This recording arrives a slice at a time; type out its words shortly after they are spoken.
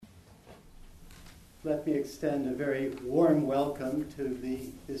Let me extend a very warm welcome to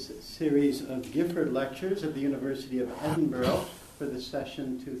this series of Gifford Lectures at the University of Edinburgh for the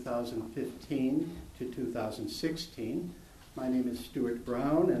session 2015 to 2016. My name is Stuart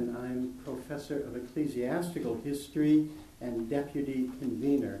Brown, and I'm Professor of Ecclesiastical History and Deputy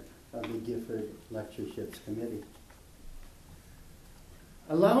Convener of the Gifford Lectureships Committee.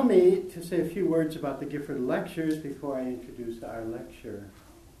 Allow me to say a few words about the Gifford Lectures before I introduce our lecturer.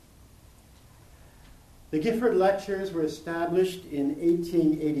 The Gifford Lectures were established in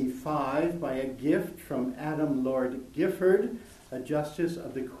 1885 by a gift from Adam Lord Gifford, a justice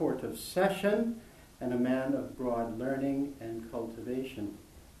of the Court of Session and a man of broad learning and cultivation.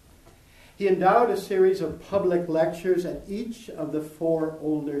 He endowed a series of public lectures at each of the four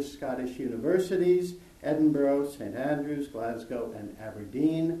older Scottish universities, Edinburgh, St. Andrews, Glasgow, and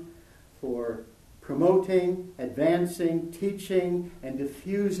Aberdeen, for promoting, advancing, teaching, and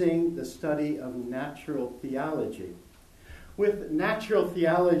diffusing the study of natural theology, with natural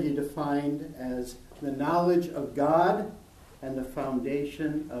theology defined as the knowledge of God and the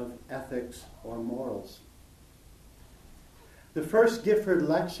foundation of ethics or morals. The first Gifford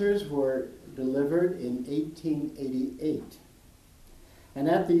Lectures were delivered in 1888, and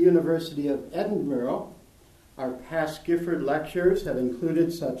at the University of Edinburgh, our past Gifford Lectures have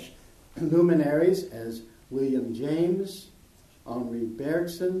included such luminaries as William James, Henri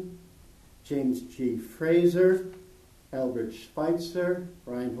Bergson, James G. Fraser, Albert Schweitzer,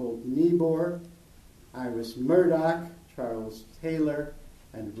 Reinhold Niebuhr, Iris Murdoch, Charles Taylor,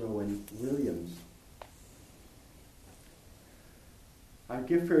 and Rowan Williams. Our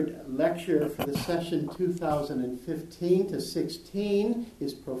Gifford lecturer for the session 2015 to 16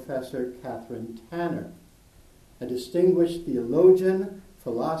 is Professor Kathryn Tanner, a distinguished theologian,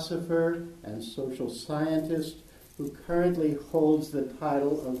 philosopher, and social scientist who currently holds the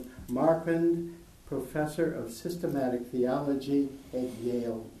title of Marquand Professor of Systematic Theology at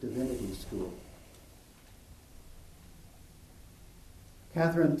Yale Divinity School.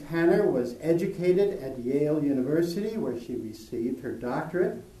 Kathryn Tanner was educated at Yale University, where she received her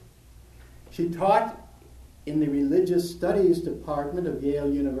doctorate. She taught in the Religious Studies Department of Yale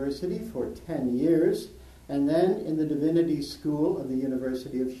University for 10 years, and then in the Divinity School of the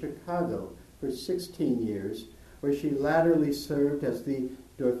University of Chicago for 16 years, where she latterly served as the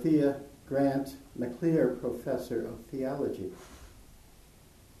Dorothea Grant McLear Professor of Theology.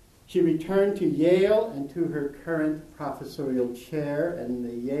 She returned to Yale and to her current professorial chair in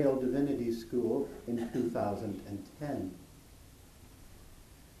the Yale Divinity School in 2010.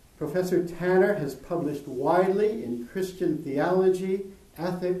 Professor Tanner has published widely in Christian theology,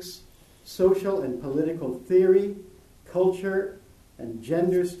 ethics, social and political theory, culture and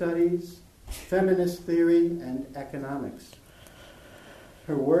gender studies, feminist theory, and economics.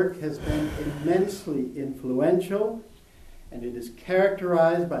 Her work has been immensely influential, and it is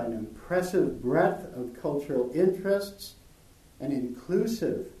characterized by an impressive breadth of cultural interests, an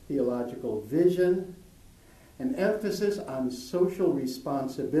inclusive theological vision, an emphasis on social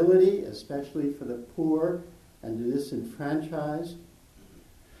responsibility, especially for the poor and the disenfranchised,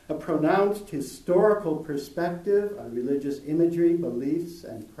 a pronounced historical perspective on religious imagery, beliefs,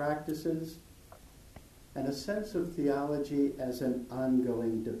 and practices, and a sense of theology as an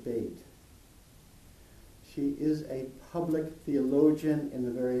ongoing debate. She is a public theologian in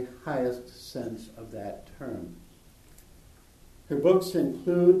the very highest sense of that term. Her books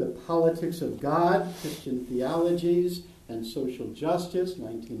include The Politics of God, Christian Theologies and Social Justice,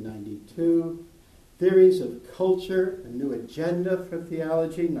 1992, Theories of Culture, A New Agenda for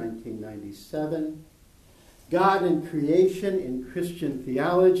Theology, 1997, God and Creation in Christian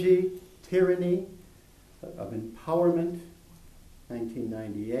Theology, Tyranny of Empowerment,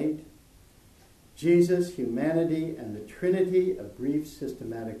 1998, Jesus, Humanity, and the Trinity, A Brief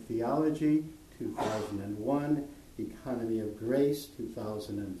Systematic Theology, 2001, Economy of Grace,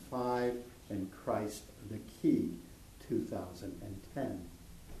 2005, and Christ the Key, 2010.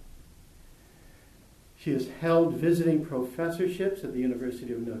 She has held visiting professorships at the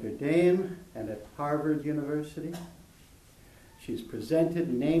University of Notre Dame and at Harvard University. She's presented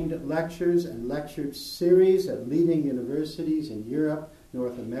named lectures and lectured series at leading universities in Europe,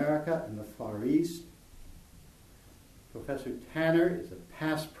 North America, and the Far East. Professor Tanner is a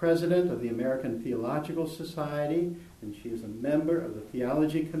past president of the American Theological Society, and she is a member of the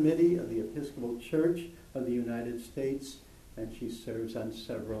Theology Committee of the Episcopal Church of the United States, and she serves on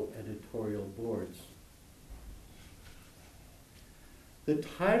several editorial boards. The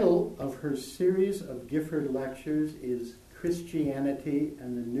title of her series of Gifford Lectures is Christianity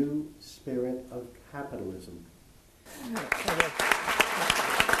and the New Spirit of Capitalism. Thank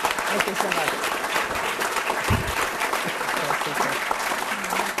you so much.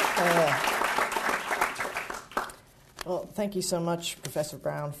 thank you so much, Professor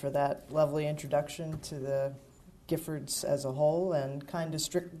Brown, for that lovely introduction to the Giffords as a whole and kind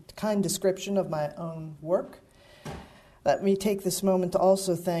description of my own work. Let me take this moment to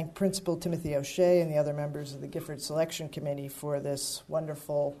also thank Principal Timothy O'Shea and the other members of the Gifford Selection Committee for this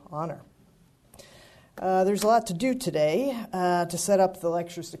wonderful honor. There's a lot to do today to set up the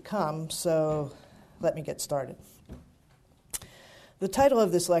lectures to come, so let me get started. The title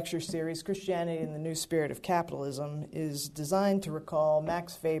of this lecture series, Christianity and the New Spirit of Capitalism, is designed to recall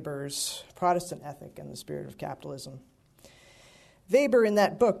Max Weber's Protestant Ethic and the Spirit of Capitalism. Weber, in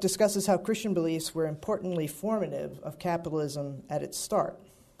that book, discusses how Christian beliefs were importantly formative of capitalism at its start.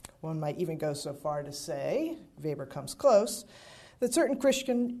 One might even go so far to say, Weber comes close, that certain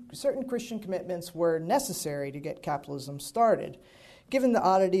Christian commitments were necessary to get capitalism started, given the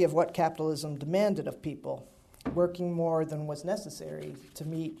oddity of what capitalism demanded of people, working more than was necessary to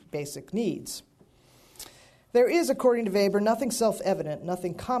meet basic needs. There is, according to Weber, nothing self-evident,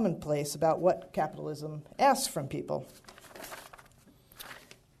 nothing commonplace about what capitalism asks from people.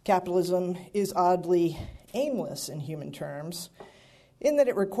 Capitalism is oddly aimless in human terms, in that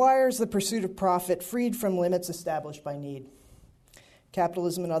it requires the pursuit of profit freed from limits established by need.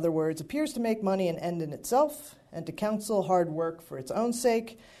 Capitalism, in other words, appears to make money an end in itself and to counsel hard work for its own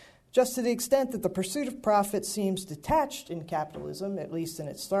sake, just to the extent that the pursuit of profit seems detached in capitalism, at least in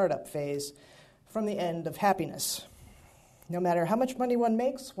its startup phase, from the end of happiness. No matter how much money one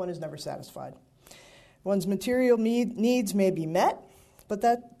makes, one is never satisfied. One's material needs may be met, but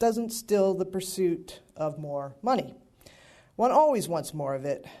that doesn't still the pursuit of more money. One always wants more of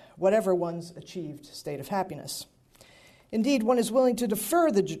it, whatever one's achieved state of happiness. Indeed, one is willing to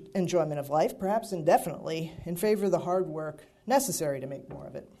defer the enjoyment of life, perhaps indefinitely, in favor of the hard work necessary to make more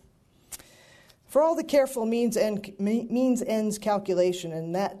of it. For all the careful means-ends calculation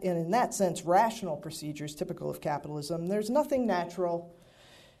and in that sense rational procedures typical of capitalism, there's nothing natural.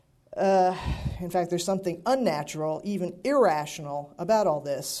 In fact, there's something unnatural, even irrational about all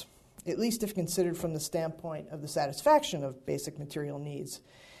this, at least if considered from the standpoint of the satisfaction of basic material needs.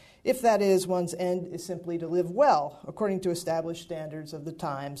 If that is, one's end is simply to live well, according to established standards of the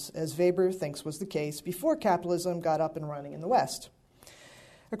times, as Weber thinks was the case before capitalism got up and running in the West.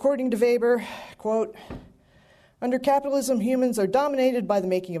 According to Weber, quote, under capitalism, humans are dominated by the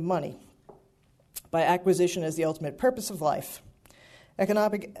making of money, by acquisition as the ultimate purpose of life.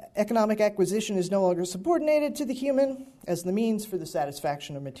 Economic acquisition is no longer subordinated to the human as the means for the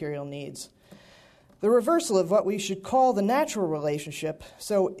satisfaction of material needs. The reversal of what we should call the natural relationship,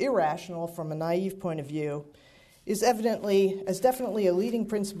 so irrational from a naive point of view, is definitely a leading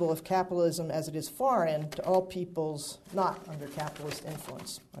principle of capitalism as it is foreign to all peoples not under capitalist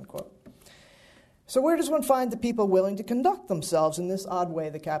influence, unquote. So where does one find the people willing to conduct themselves in this odd way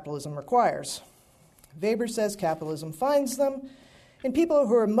that capitalism requires? Weber says capitalism finds them in people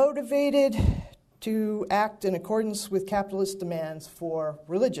who are motivated to act in accordance with capitalist demands for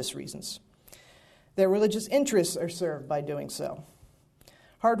religious reasons. Their religious interests are served by doing so.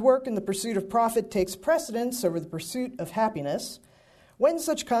 Hard work in the pursuit of profit takes precedence over the pursuit of happiness when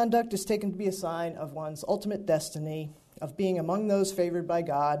such conduct is taken to be a sign of one's ultimate destiny of being among those favored by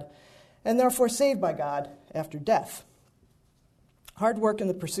God and therefore saved by God after death. Hard work in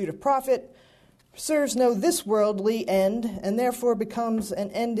the pursuit of profit serves no this-worldly end and therefore becomes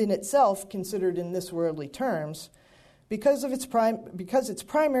an end in itself considered in this worldly terms because its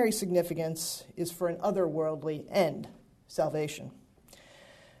primary significance is for an otherworldly end, salvation.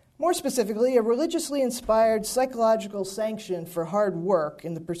 More specifically, a religiously inspired psychological sanction for hard work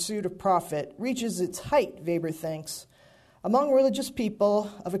in the pursuit of profit reaches its height, Weber thinks, among religious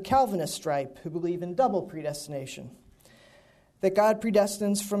people of a Calvinist stripe who believe in double predestination, that God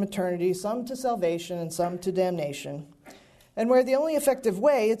predestines from eternity some to salvation and some to damnation, and where the only effective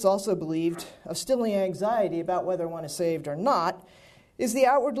way, it's also believed, of stilling anxiety about whether one is saved or not is the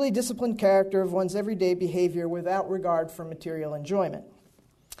outwardly disciplined character of one's everyday behavior without regard for material enjoyment.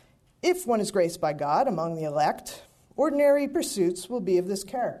 If one is graced by God among the elect, ordinary pursuits will be of this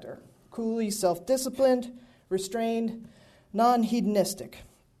character, coolly self-disciplined, restrained, non-hedonistic,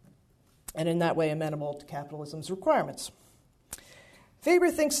 and in that way amenable to capitalism's requirements.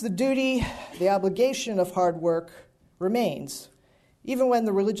 Weber thinks the duty, the obligation of hard work remains, even when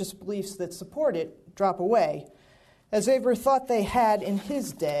the religious beliefs that support it drop away, as Weber thought they had in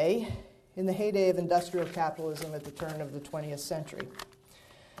his day, in the heyday of industrial capitalism at the turn of the 20th century.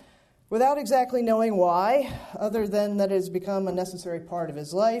 Without exactly knowing why, other than that it has become a necessary part of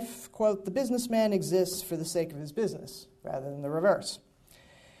his life, quote, the businessman exists for the sake of his business, rather than the reverse.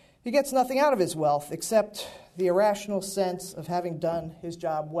 He gets nothing out of his wealth except the irrational sense of having done his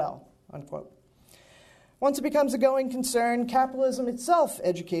job well, unquote. Once it becomes a going concern, capitalism itself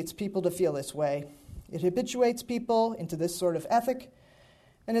educates people to feel this way. It habituates people into this sort of ethic,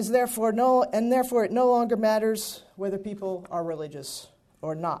 and therefore it no longer matters whether people are religious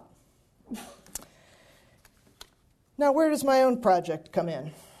or not. Now, where does my own project come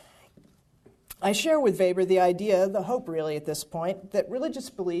in? I share with Weber the idea, the hope really at this point, that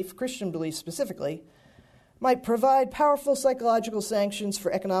religious belief, Christian belief specifically, might provide powerful psychological sanctions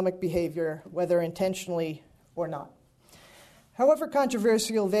for economic behavior, whether intentionally or not. However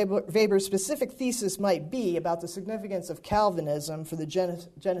controversial Weber's specific thesis might be about the significance of Calvinism for the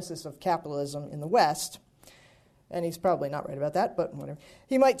genesis of capitalism in the West, and he's probably not right about that, but whatever,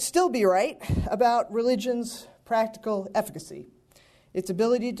 he might still be right about religion's practical efficacy, its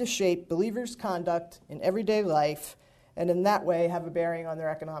ability to shape believers' conduct in everyday life, and in that way have a bearing on their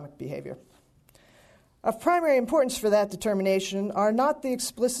economic behavior. Of primary importance for that determination are not the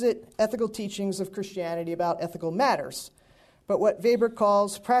explicit ethical teachings of Christianity about ethical matters, but what Weber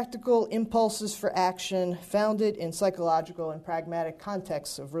calls practical impulses for action founded in psychological and pragmatic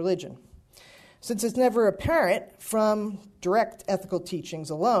contexts of religion. Since it's never apparent from direct ethical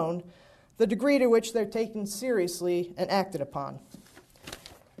teachings alone the degree to which they're taken seriously and acted upon.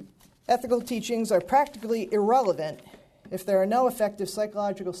 Ethical teachings are practically irrelevant if there are no effective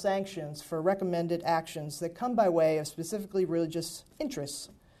psychological sanctions for recommended actions that come by way of specifically religious interests,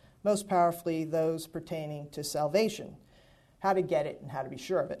 most powerfully those pertaining to salvation, how to get it and how to be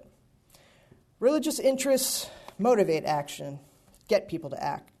sure of it. Religious interests motivate action, get people to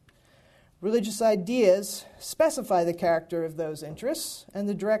act. Religious ideas specify the character of those interests and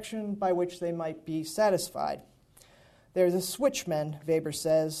the direction by which they might be satisfied. They're the switchmen, Weber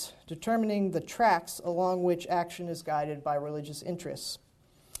says, determining the tracks along which action is guided by religious interests.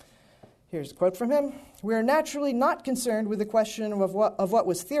 Here's a quote from him. "We are naturally not concerned with the question of what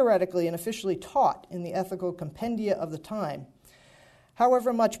was theoretically and officially taught in the ethical compendia of the time.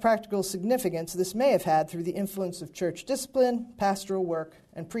 However much practical significance this may have had through the influence of church discipline, pastoral work,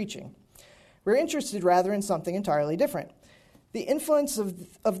 and preaching. We're interested rather in something entirely different. The influence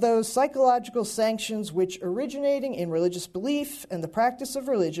of those psychological sanctions which, originating in religious belief and the practice of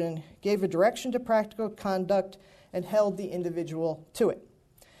religion, gave a direction to practical conduct and held the individual to it.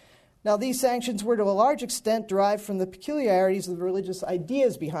 Now, these sanctions were to a large extent derived from the peculiarities of the religious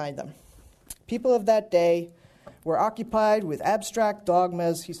ideas behind them. People of that day were occupied with abstract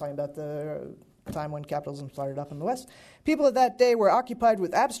dogmas." He's talking about the time when capitalism started up in the West. "People of that day were occupied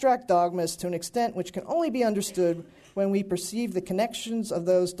with abstract dogmas to an extent which can only be understood when we perceive the connections of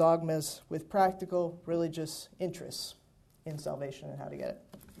those dogmas with practical religious interests in salvation and how to get it,"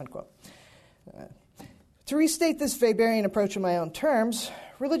 unquote. To restate this Weberian approach in my own terms,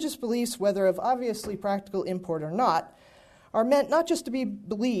 religious beliefs, whether of obviously practical import or not, are meant not just to be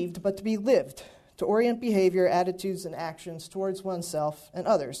believed, but to be lived, to orient behavior, attitudes, and actions towards oneself and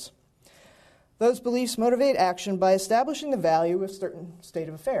others. Those beliefs motivate action by establishing the value of certain state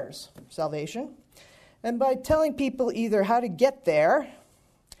of affairs, salvation, and by telling people either how to get there,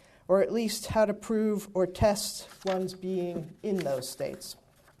 or at least how to prove or test one's being in those states.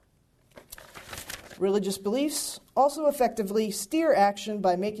 Religious beliefs also effectively steer action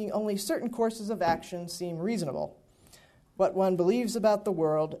by making only certain courses of action seem reasonable. What one believes about the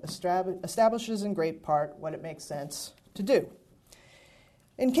world establishes in great part what it makes sense to do.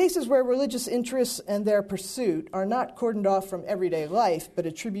 In cases where religious interests and their pursuit are not cordoned off from everyday life, but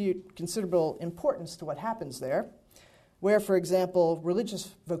attribute considerable importance to what happens there, where, for example,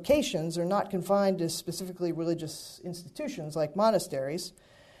 religious vocations are not confined to specifically religious institutions like monasteries,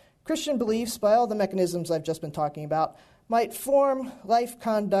 Christian beliefs, by all the mechanisms I've just been talking about, might form life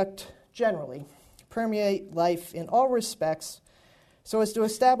conduct generally, permeate life in all respects, so as to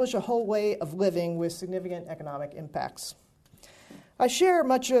establish a whole way of living with significant economic impacts. I share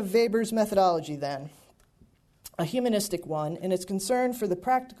much of Weber's methodology, then, a humanistic one, in its concern for the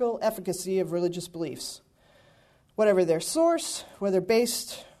practical efficacy of religious beliefs. Whatever their source, whether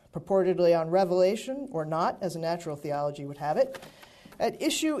based purportedly on revelation or not, as a natural theology would have it, at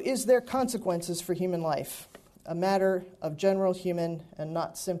issue is their consequences for human life, a matter of general human and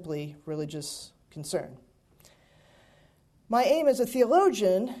not simply religious concern. My aim as a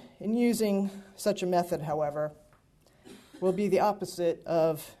theologian in using such a method, however, will be the opposite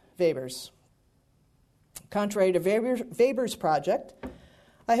of Weber's. Contrary to Weber's project,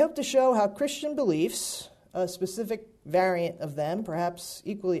 I hope to show how Christian beliefs, a specific variant of them, perhaps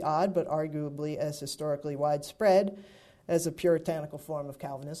equally odd but arguably as historically widespread as a puritanical form of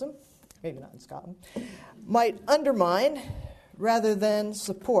Calvinism, maybe not in Scotland, might undermine rather than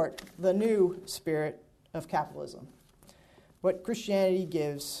support the new spirit of capitalism. What Christianity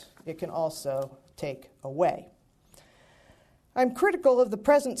gives, it can also take away. I'm critical of the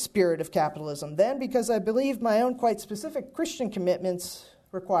present spirit of capitalism, then, because I believe my own quite specific Christian commitments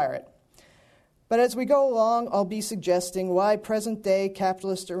require it. But as we go along, I'll be suggesting why present-day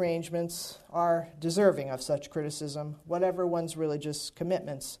capitalist arrangements are deserving of such criticism, whatever one's religious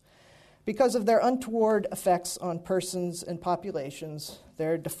commitments, because of their untoward effects on persons and populations,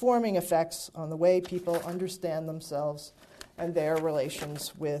 their deforming effects on the way people understand themselves and their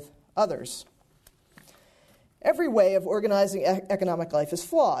relations with others. Every way of organizing economic life is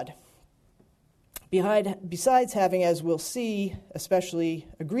flawed. Besides having, as we'll see, especially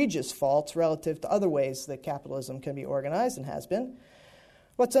egregious faults relative to other ways that capitalism can be organized and has been,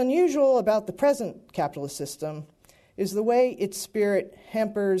 what's unusual about the present capitalist system is the way its spirit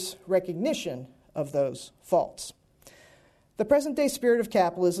hampers recognition of those faults. The present-day spirit of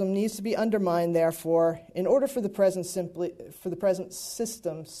capitalism needs to be undermined, therefore, in order for the present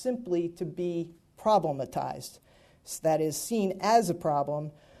system simply to be problematized, that is, seen as a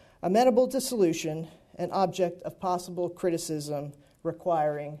problem, amenable to solution, an object of possible criticism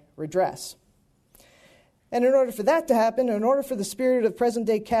requiring redress. And in order for that to happen, in order for the spirit of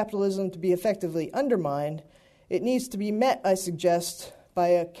present-day capitalism to be effectively undermined, it needs to be met, I suggest, by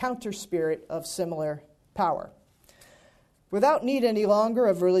a counter-spirit of similar power. Without need any longer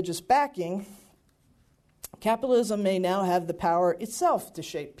of religious backing, capitalism may now have the power itself to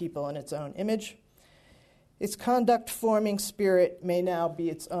shape people in its own image. Its conduct-forming spirit may now be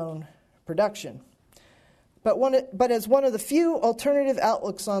its own production. But as one of the few alternative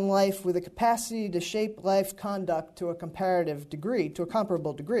outlooks on life with a capacity to shape life conduct to a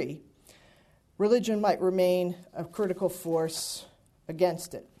comparable degree, religion might remain a critical force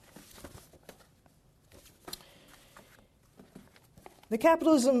against it. The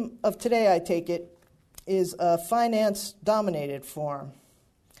capitalism of today, I take it, is a finance-dominated form.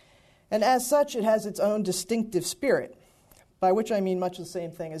 And as such, it has its own distinctive spirit, by which I mean much the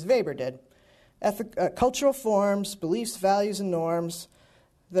same thing as Weber did. Cultural forms, beliefs, values, and norms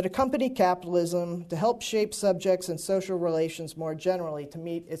that accompany capitalism to help shape subjects and social relations more generally to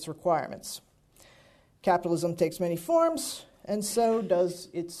meet its requirements. Capitalism takes many forms, and so does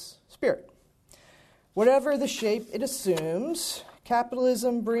its spirit. Whatever the shape it assumes,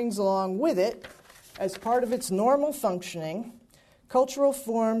 capitalism brings along with it, as part of its normal functioning, cultural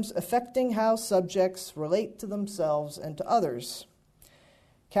forms affecting how subjects relate to themselves and to others.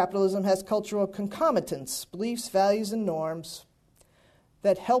 Capitalism has cultural concomitants, beliefs, values, and norms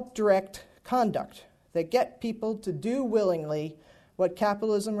that help direct conduct, that get people to do willingly what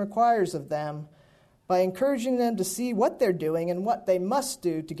capitalism requires of them by encouraging them to see what they're doing and what they must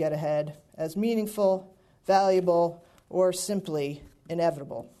do to get ahead as meaningful, valuable, or simply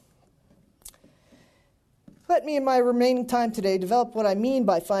inevitable. Let me, in my remaining time today, develop what I mean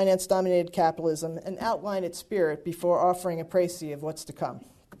by finance-dominated capitalism and outline its spirit before offering a précis of what's to come.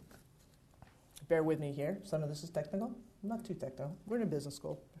 Bear with me here. Some of this is technical. Not too technical. We're in a business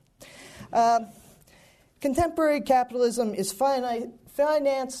school. Contemporary capitalism is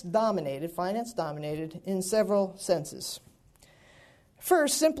finance-dominated in several senses.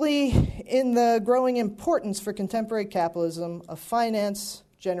 First, simply in the growing importance for contemporary capitalism of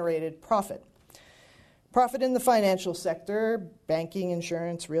finance-generated profit. Profit in the financial sector, banking,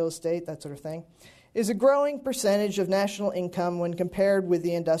 insurance, real estate, that sort of thing, is a growing percentage of national income when compared with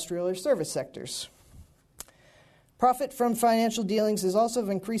the industrial or service sectors. Profit from financial dealings is also of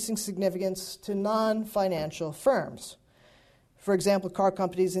increasing significance to non-financial firms. For example, car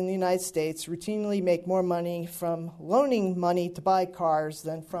companies in the United States routinely make more money from loaning money to buy cars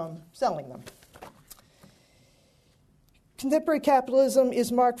than from selling them. Contemporary capitalism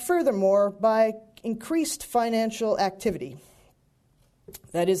is marked furthermore by increased financial activity.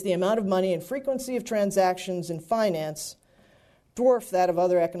 That is, the amount of money and frequency of transactions in finance dwarf that of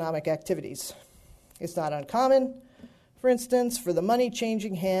other economic activities. It's not uncommon, for instance, for the money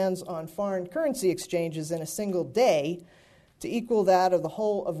changing hands on foreign currency exchanges in a single day to equal that of the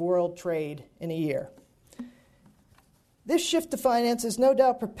whole of world trade in a year. This shift to finance is no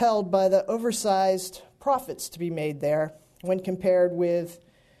doubt propelled by the oversized profits to be made there when compared with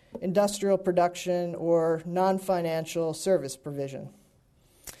industrial production or non-financial service provision.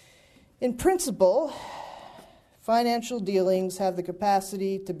 In principle, financial dealings have the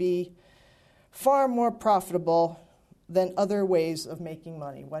capacity to be far more profitable than other ways of making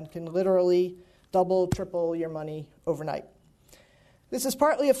money. One can literally double, triple your money overnight. This is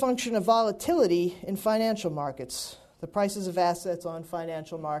partly a function of volatility in financial markets. The prices of assets on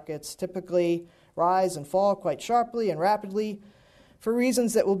financial markets typically rise and fall quite sharply and rapidly for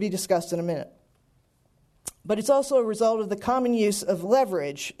reasons that will be discussed in a minute. But it's also a result of the common use of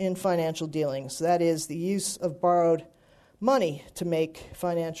leverage in financial dealings, that is, the use of borrowed money to make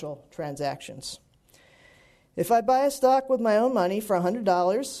financial transactions. If I buy a stock with my own money for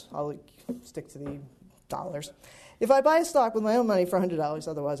 $100, I'll stick to the dollars. If I buy a stock with my own money for $100,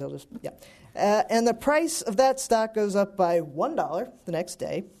 otherwise I'll just, and the price of that stock goes up by $1 the next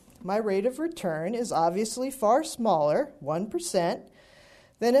day, my rate of return is obviously far smaller, 1%,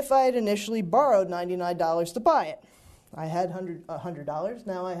 than if I had initially borrowed $99 to buy it. I had $100,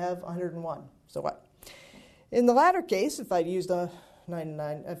 now I have $101. So what? In the latter case, if I'd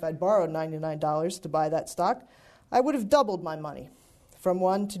borrowed $99 to buy that stock, I would have doubled my money from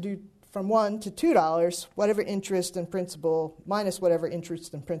 $1 to $2, whatever interest and principal, minus whatever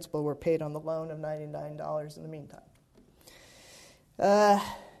interest and principal were paid on the loan of $99 in the meantime.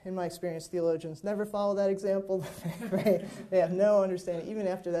 In my experience, theologians never follow that example. Right? They have no understanding, even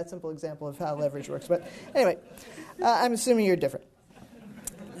after that simple example, of how leverage works. But anyway, I'm assuming you're different.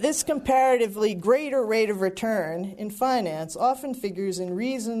 This comparatively greater rate of return in finance often figures in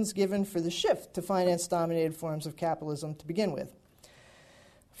reasons given for the shift to finance-dominated forms of capitalism to begin with.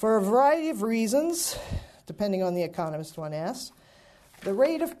 For a variety of reasons, depending on the economist one asks, the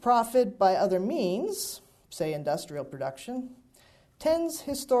rate of profit by other means, say industrial production, tends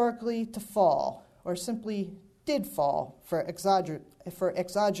historically to fall, or simply did fall for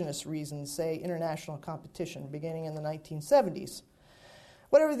exogenous reasons, say international competition, beginning in the 1970s.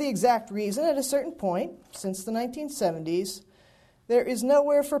 Whatever the exact reason, at a certain point, since the 1970s, there is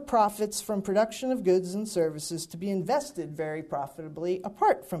nowhere for profits from production of goods and services to be invested very profitably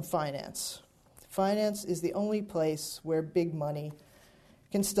apart from finance. Finance is the only place where big money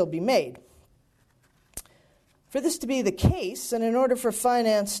can still be made. For this to be the case, and in order for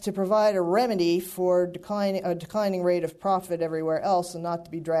finance to provide a remedy for a declining rate of profit everywhere else and not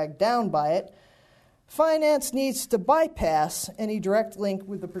to be dragged down by it, finance needs to bypass any direct link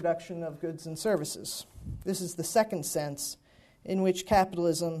with the production of goods and services. This is the second sense in which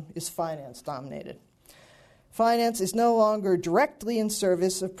capitalism is finance-dominated. Finance is no longer directly in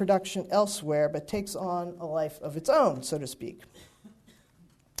service of production elsewhere, but takes on a life of its own, so to speak.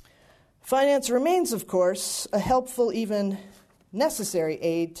 Finance remains, of course, a helpful, even necessary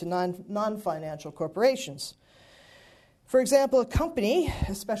aid to non-financial corporations. For example, a company,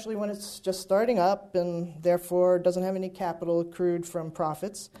 especially when it's just starting up and therefore doesn't have any capital accrued from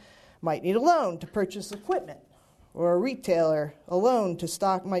profits, might need a loan to purchase equipment. Or a retailer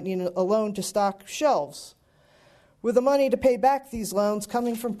might need a loan to stock shelves, with the money to pay back these loans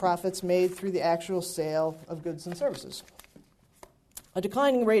coming from profits made through the actual sale of goods and services. A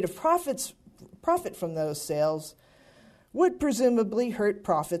declining rate of profit from those sales would presumably hurt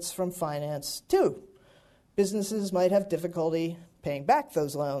profits from finance too. Businesses might have difficulty paying back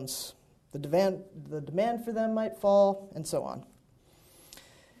those loans. The demand for them might fall, and so on.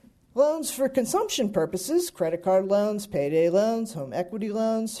 Loans for consumption purposes, credit card loans, payday loans, home equity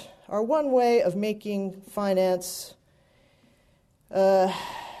loans, are one way of making finance's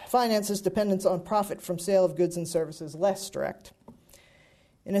dependence on profit from sale of goods and services less direct.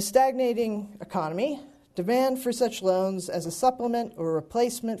 In a stagnating economy, demand for such loans as a supplement or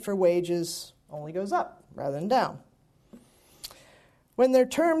replacement for wages only goes up rather than down. When their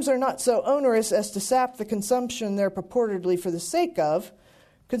terms are not so onerous as to sap the consumption they're purportedly for the sake of,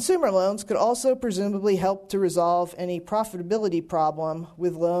 consumer loans could also presumably help to resolve any profitability problem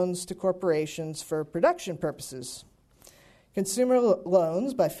with loans to corporations for production purposes. Consumer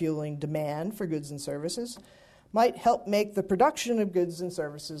loans, by fueling demand for goods and services, might help make the production of goods and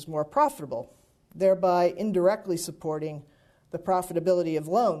services more profitable, thereby indirectly supporting the profitability of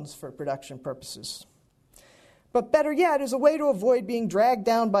loans for production purposes. But better yet, as a way to avoid being dragged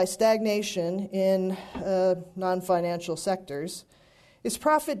down by stagnation in non-financial sectors, is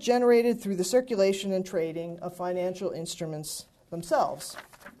profit generated through the circulation and trading of financial instruments themselves.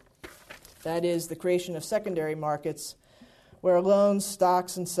 That is, the creation of secondary markets where loans,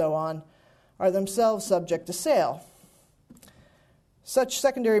 stocks, and so on are themselves subject to sale. Such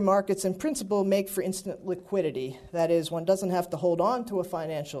secondary markets in principle make for instant liquidity. That is, one doesn't have to hold on to a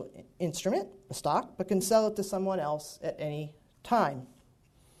financial instrument, a stock, but can sell it to someone else at any time.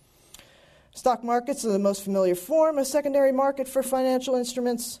 Stock markets are the most familiar form of secondary market for financial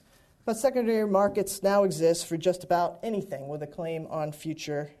instruments, but secondary markets now exist for just about anything with a claim on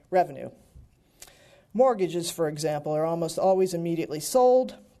future revenue. Mortgages, for example, are almost always immediately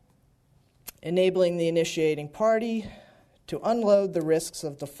sold, enabling the initiating party to unload the risks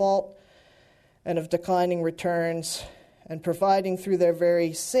of default and of declining returns, and providing through their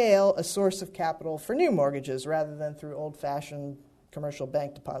very sale a source of capital for new mortgages rather than through old-fashioned commercial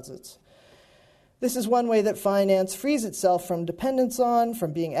bank deposits. This is one way that finance frees itself from dependence on,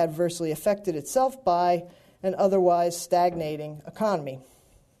 from being adversely affected itself by, an otherwise stagnating economy.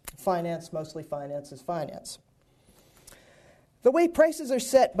 Finance mostly finances finance. The way prices are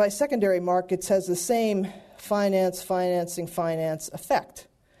set by secondary markets has the same financing finance effect,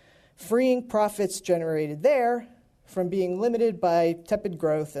 freeing profits generated there from being limited by tepid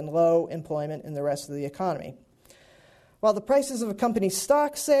growth and low employment in the rest of the economy. While the prices of a company's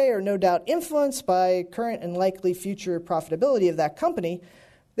stock, say, are no doubt influenced by current and likely future profitability of that company,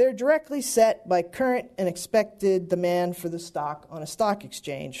 they're directly set by current and expected demand for the stock on a stock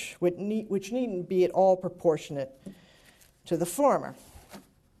exchange, which needn't be at all proportionate to the former.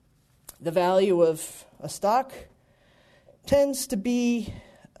 The value of a stock tends to be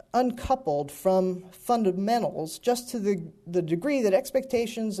uncoupled from fundamentals just to the degree that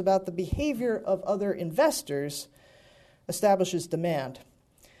expectations about the behavior of other investors establishes demand.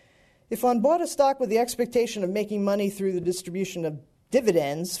 If one bought a stock with the expectation of making money through the distribution of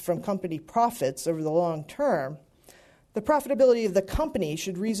dividends from company profits over the long term, the profitability of the company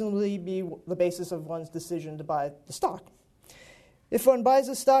should reasonably be the basis of one's decision to buy the stock. If one buys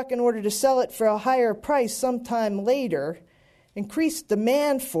a stock in order to sell it for a higher price sometime later, increased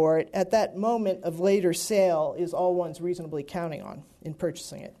demand for it at that moment of later sale is all one's reasonably counting on in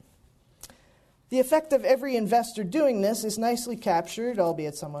purchasing it. The effect of every investor doing this is nicely captured,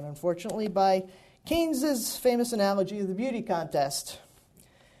 albeit somewhat unfortunately, by Keynes's famous analogy of the beauty contest.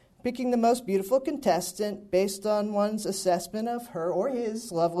 Picking the most beautiful contestant based on one's assessment of her or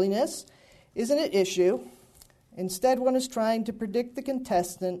his loveliness isn't an issue. Instead, one is trying to predict the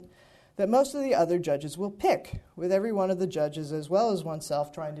contestant that most of the other judges will pick, with every one of the judges as well as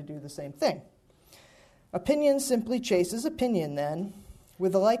oneself trying to do the same thing. Opinion simply chases opinion, then,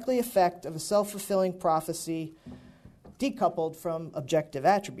 with the likely effect of a self-fulfilling prophecy decoupled from objective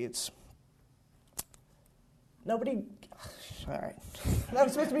attributes. Nobody... All right. That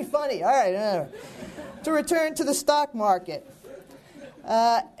was supposed to be funny. All right. To return to the stock market.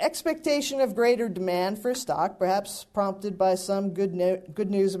 Expectation of greater demand for stock, perhaps prompted by some good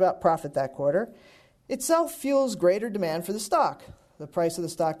news about profit that quarter, itself fuels greater demand for the stock. The price of the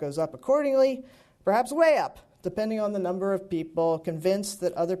stock goes up accordingly, perhaps way up, depending on the number of people convinced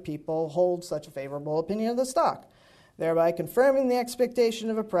that other people hold such a favorable opinion of the stock, thereby confirming the expectation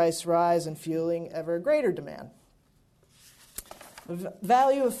of a price rise and fueling ever greater demand. The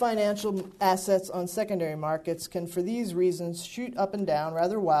value of financial assets on secondary markets can, for these reasons, shoot up and down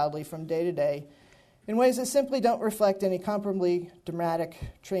rather wildly from day to day in ways that simply don't reflect any comparably dramatic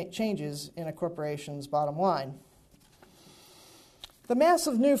changes in a corporation's bottom line. The mass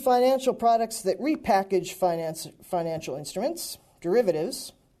of new financial products that repackage financial instruments,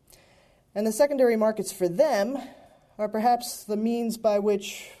 derivatives, and the secondary markets for them are perhaps the means by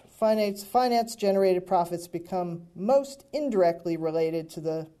which finance-generated profits become most indirectly related to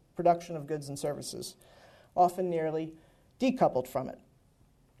the production of goods and services, often nearly decoupled from it.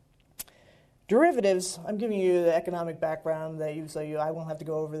 Derivatives, I'm giving you the economic background I won't have to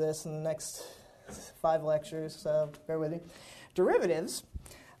go over this in the next 5 lectures, so bear with me. Derivatives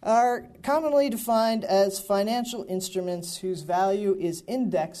are commonly defined as financial instruments whose value is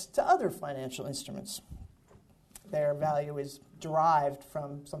indexed to other financial instruments. Their value is derived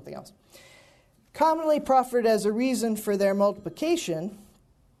from something else. Commonly proffered as a reason for their multiplication,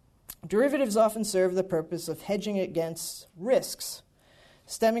 derivatives often serve the purpose of hedging against risks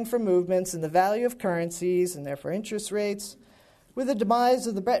stemming from movements in the value of currencies and therefore interest rates, with the demise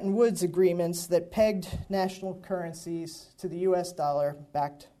of the Bretton Woods agreements that pegged national currencies to the US dollar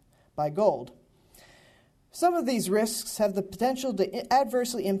backed by gold. Some of these risks have the potential to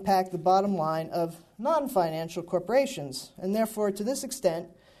adversely impact the bottom line of non-financial corporations, and therefore, to this extent,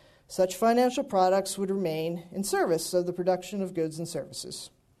 such financial products would remain in service of the production of goods and services.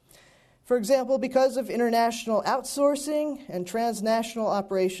 For example, because of international outsourcing and transnational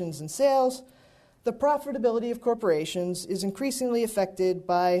operations and sales, the profitability of corporations is increasingly affected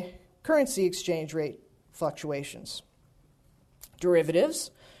by currency exchange rate fluctuations.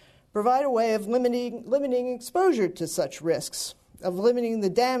 Derivatives provide a way of limiting exposure to such risks, of limiting the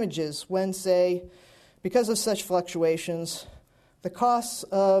damages when, say, because of such fluctuations, the costs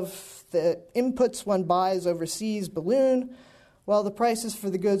of the inputs one buys overseas balloon, while the prices for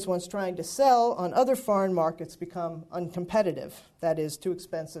the goods one's trying to sell on other foreign markets become uncompetitive, that is, too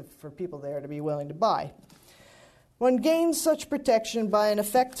expensive for people there to be willing to buy. One gains such protection by, in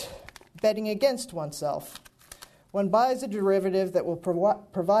effect, betting against oneself. One buys a derivative that will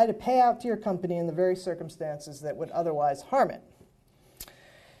provide a payout to your company in the very circumstances that would otherwise harm it.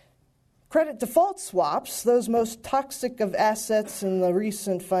 Credit default swaps, those most toxic of assets in the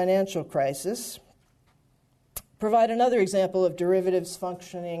recent financial crisis, provide another example of derivatives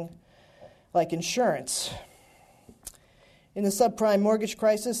functioning like insurance. In the subprime mortgage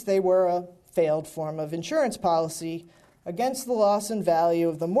crisis, they were a failed form of insurance policy against the loss in value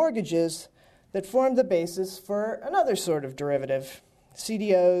of the mortgages that formed the basis for another sort of derivative,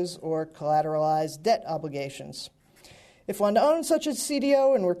 CDOs or collateralized debt obligations. If one owned such a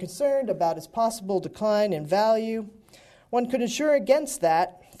CDO and were concerned about its possible decline in value, one could insure against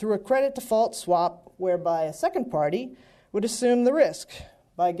that through a credit default swap whereby a second party would assume the risk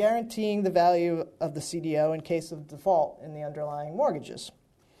by guaranteeing the value of the CDO in case of default in the underlying mortgages.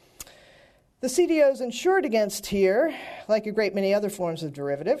 The CDOs insured against here, like a great many other forms of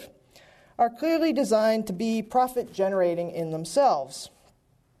derivative, are clearly designed to be profit-generating in themselves,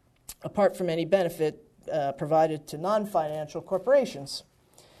 apart from any benefit provided to non-financial corporations.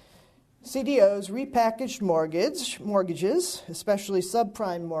 CDOs repackaged mortgages, especially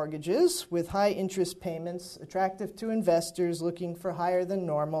subprime mortgages, with high interest payments attractive to investors looking for higher than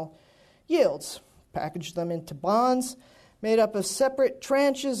normal yields, packaged them into bonds made up of separate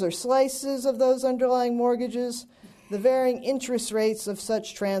tranches or slices of those underlying mortgages, the varying interest rates of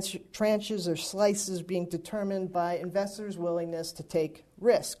such tranches or slices being determined by investors' willingness to take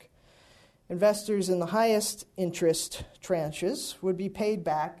risk. Investors in the highest interest tranches would be paid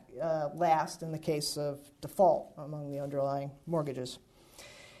back last in the case of default among the underlying mortgages.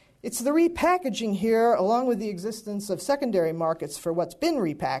 It's the repackaging here, along with the existence of secondary markets for what's been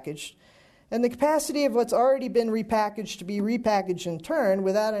repackaged, and the capacity of what's already been repackaged to be repackaged in turn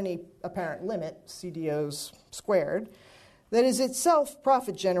without any apparent limit, CDOs squared, that is itself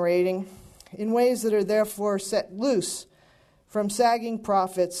profit-generating in ways that are therefore set loose from sagging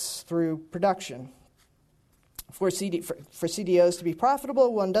profits through production. For CDOs to be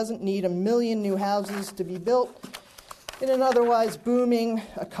profitable, one doesn't need 1 million new houses to be built in an otherwise booming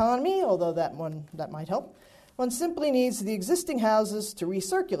economy, although that might help. One simply needs the existing houses to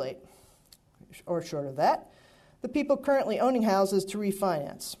recirculate, or short of that, the people currently owning houses to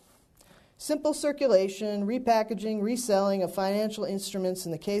refinance. Simple circulation, repackaging, reselling of financial instruments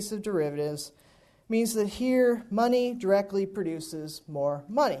in the case of derivatives means that here money directly produces more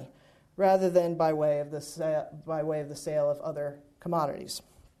money, rather than by way of the sale of other commodities.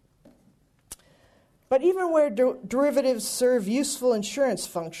 But even where derivatives serve useful insurance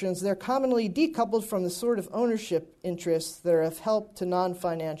functions, they're commonly decoupled from the sort of ownership interests that are of help to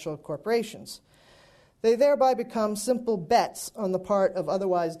non-financial corporations. They thereby become simple bets on the part of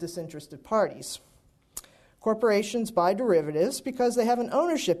otherwise disinterested parties. Corporations buy derivatives because they have an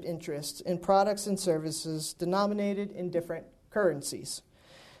ownership interest in products and services denominated in different currencies.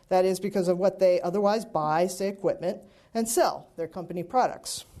 That is because of what they otherwise buy, say equipment, and sell, their company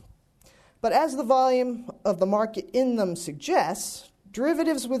products. But as the volume of the market in them suggests,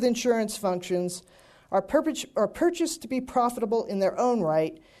 derivatives with insurance functions are purchased to be profitable in their own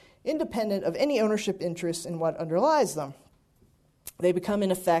right, independent of any ownership interest in what underlies them. They become,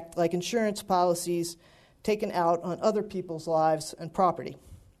 in effect, like insurance policies taken out on other people's lives and property.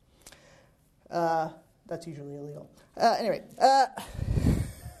 That's usually illegal. Anyway,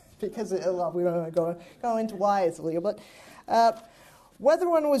 because we don't want to go into why it's illegal, but whether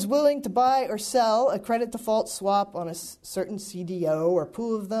one was willing to buy or sell a credit default swap on a certain CDO or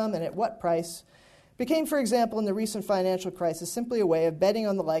pool of them, and at what price, became, for example, in the recent financial crisis, simply a way of betting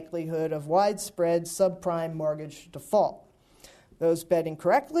on the likelihood of widespread subprime mortgage default. Those betting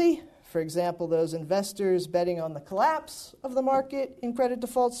correctly, for example, those investors betting on the collapse of the market in credit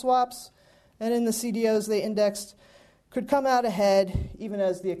default swaps and in the CDOs they indexed, could come out ahead even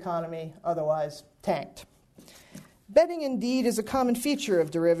as the economy otherwise tanked. Betting, indeed, is a common feature of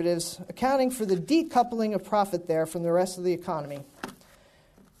derivatives, accounting for the decoupling of profit there from the rest of the economy.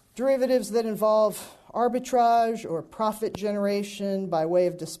 Derivatives that involve arbitrage or profit generation by way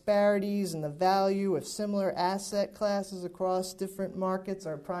of disparities in the value of similar asset classes across different markets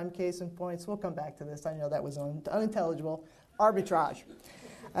are prime case in points. We'll come back to this. I know that was unintelligible. Arbitrage.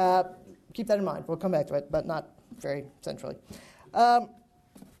 Keep that in mind. We'll come back to it, but not very centrally.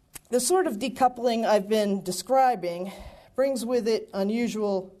 The sort of decoupling I've been describing brings with it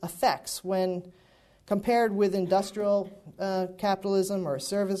unusual effects when compared with industrial capitalism or a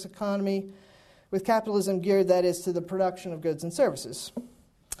service economy, with capitalism geared, that is, to the production of goods and services.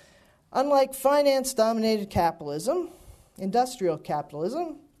 Unlike finance-dominated capitalism, industrial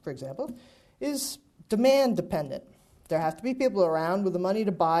capitalism, for example, is demand-dependent. There have to be people around with the money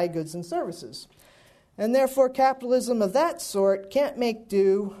to buy goods and services. And therefore, capitalism of that sort can't make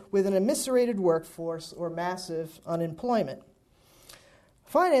do with an immiserated workforce or massive unemployment.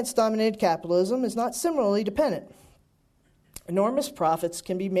 Finance-dominated capitalism is not similarly dependent. enormous profits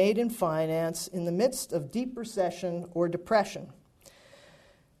can be made in finance in the midst of deep recession or depression.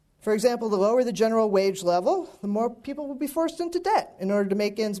 For example, the lower the general wage level, the more people will be forced into debt in order to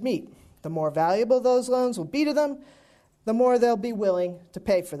make ends meet. The more valuable those loans will be to them, the more they'll be willing to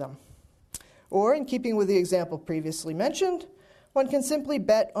pay for them. Or, in keeping with the example previously mentioned, one can simply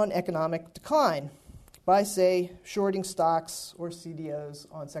bet on economic decline by, say, shorting stocks or CDOs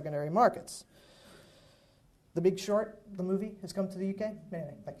on secondary markets. The Big Short, the movie, has come to the UK?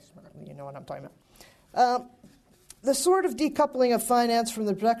 Anyway, you know what I'm talking about. The sort of decoupling of finance from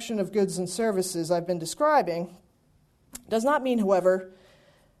the production of goods and services I've been describing does not mean, however,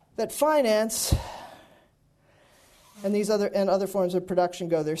 that finance and other forms of production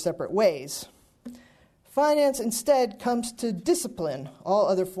go their separate ways. Finance instead comes to discipline all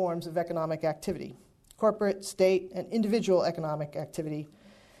other forms of economic activity, corporate, state, and individual economic activity.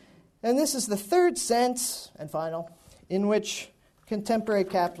 And this is the third sense, and final, in which contemporary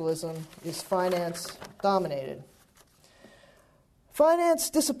capitalism is finance dominated. Finance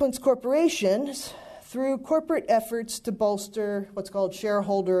disciplines corporations through corporate efforts to bolster what's called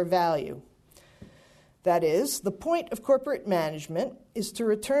shareholder value. That is, the point of corporate management is to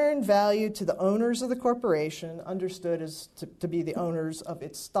return value to the owners of the corporation, understood as to be the owners of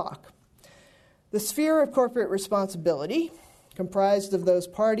its stock. The sphere of corporate responsibility, comprised of those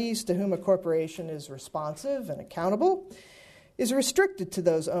parties to whom a corporation is responsive and accountable, is restricted to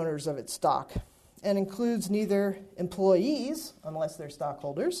those owners of its stock and includes neither employees, unless they're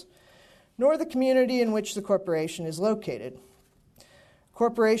stockholders, nor the community in which the corporation is located.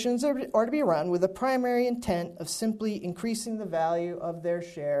 Corporations are to be run with the primary intent of simply increasing the value of their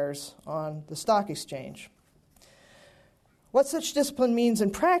shares on the stock exchange. What such discipline means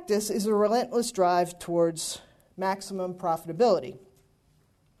in practice is a relentless drive towards maximum profitability.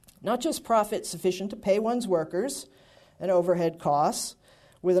 Not just profit sufficient to pay one's workers and overhead costs,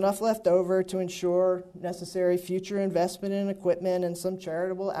 with enough left over to ensure necessary future investment in equipment and some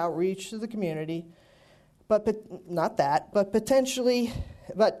charitable outreach to the community, but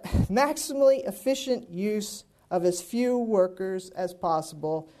maximally efficient use of as few workers as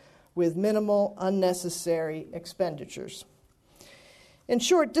possible with minimal unnecessary expenditures. In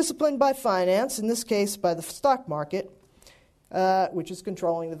short, discipline by finance, in this case by the stock market, which is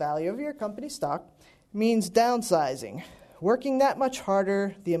controlling the value of your company's stock, means downsizing, working that much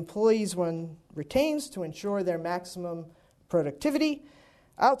harder the employees one retains to ensure their maximum productivity,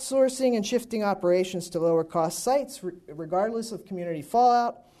 outsourcing and shifting operations to lower-cost sites regardless of community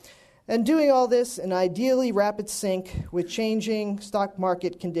fallout, and doing all this in ideally rapid sync with changing stock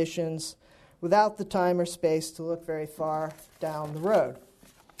market conditions without the time or space to look very far down the road.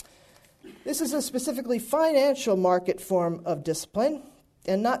 This is a specifically financial market form of discipline,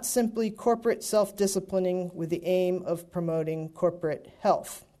 and not simply corporate self-disciplining with the aim of promoting corporate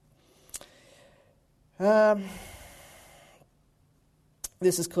health.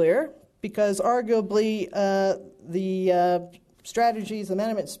 This is clear because arguably the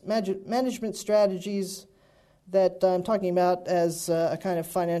management strategies that I'm talking about as a kind of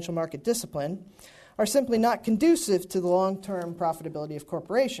financial market discipline are simply not conducive to the long-term profitability of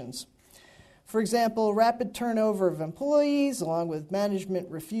corporations. For example, rapid turnover of employees, along with management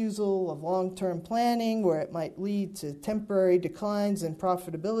refusal of long-term planning, where it might lead to temporary declines in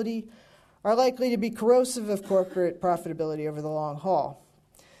profitability, are likely to be corrosive of corporate profitability over the long haul.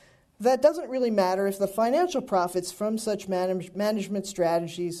 That doesn't really matter if the financial profits from such management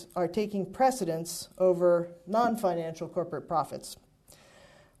strategies are taking precedence over non-financial corporate profits.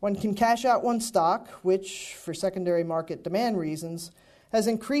 One can cash out one's stock, which, for secondary market demand reasons, has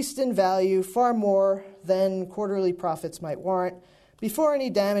increased in value far more than quarterly profits might warrant before any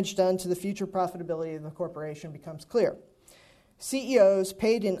damage done to the future profitability of the corporation becomes clear. CEOs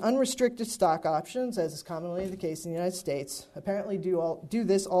paid in unrestricted stock options, as is commonly the case in the United States, apparently do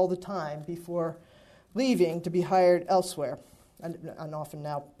this all the time before leaving to be hired elsewhere, an often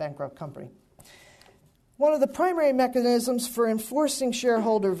now bankrupt company. One of the primary mechanisms for enforcing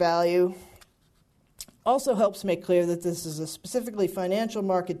shareholder value also helps make clear that this is a specifically financial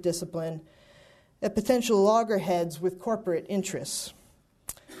market discipline at potential loggerheads with corporate interests.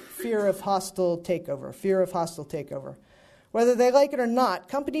 Fear of hostile takeover. Whether they like it or not,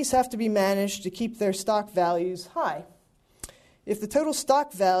 companies have to be managed to keep their stock values high. If the total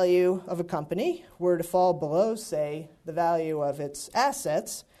stock value of a company were to fall below, say, the value of its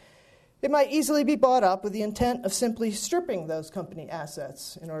assets, it might easily be bought up with the intent of simply stripping those company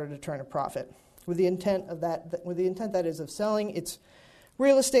assets in order to turn a profit, with the intent that is of selling its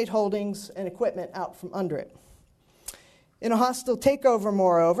real estate holdings and equipment out from under it. In a hostile takeover,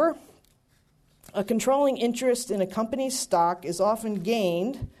 moreover, A controlling interest in a company's stock is often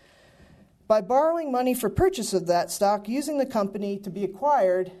gained by borrowing money for purchase of that stock using the company to be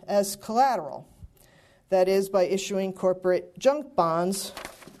acquired as collateral. That is, by issuing corporate junk bonds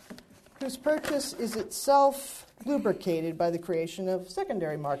whose purchase is itself lubricated by the creation of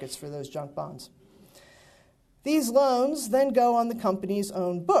secondary markets for those junk bonds. These loans then go on the company's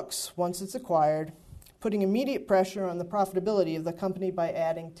own books once it's acquired, putting immediate pressure on the profitability of the company by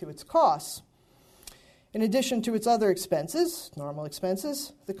adding to its costs. In addition to its other expenses, normal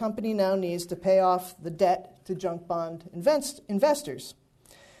expenses, the company now needs to pay off the debt to junk bond investors.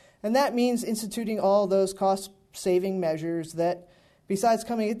 And that means instituting all those cost-saving measures that, besides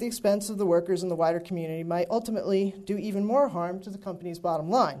coming at the expense of the workers and the wider community, might ultimately do even more harm to the company's bottom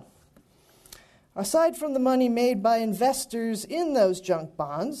line. Aside from the money made by investors in those junk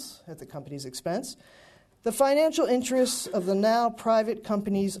bonds at the company's expense, the financial interests of the now private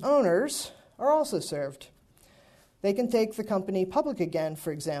company's owners are also served. They can take the company public again,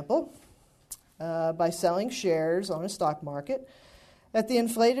 for example, by selling shares on a stock market at the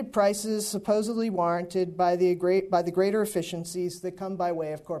inflated prices supposedly warranted by the greater efficiencies that come by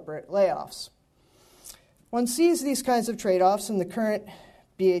way of corporate layoffs. One sees these kinds of trade-offs in the current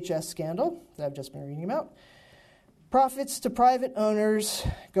BHS scandal that I've just been reading about. Profits to private owners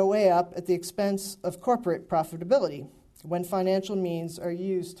go way up at the expense of corporate profitability when financial means are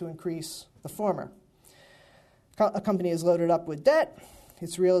used to increase the former. A company is loaded up with debt.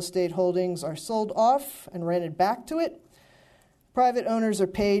 Its real estate holdings are sold off and rented back to it. Private owners are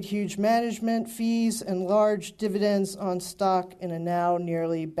paid huge management fees and large dividends on stock in a now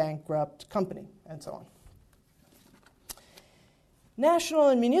nearly bankrupt company, and so on. National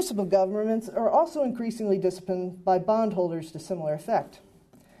and municipal governments are also increasingly disciplined by bondholders to similar effect,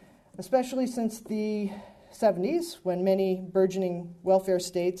 especially since the 70s, when many burgeoning welfare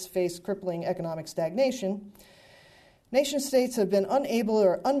states face crippling economic stagnation. Nation-states have been unable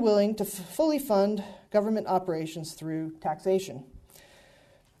or unwilling to fully fund government operations through taxation.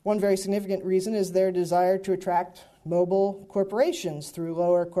 One very significant reason is their desire to attract mobile corporations through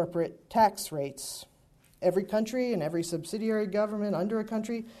lower corporate tax rates. Every country and every subsidiary government under a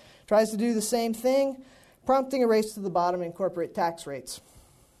country tries to do the same thing, prompting a race to the bottom in corporate tax rates.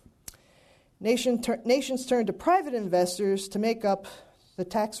 Nations turn to private investors to make up the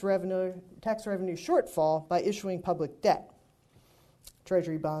tax revenue shortfall by issuing public debt,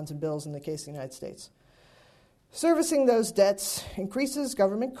 treasury bonds and bills in the case of the United States. Servicing those debts increases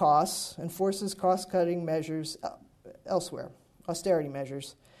government costs and forces cost-cutting measures elsewhere, austerity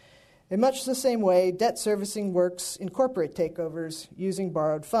measures. In much the same way, debt servicing works in corporate takeovers using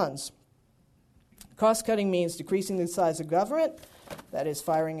borrowed funds. Cost-cutting means decreasing the size of government, that is,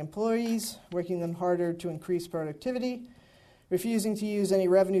 firing employees, working them harder to increase productivity, refusing to use any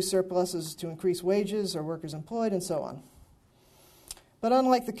revenue surpluses to increase wages or workers employed, and so on. But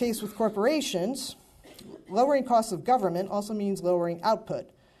unlike the case with corporations, lowering costs of government also means lowering output,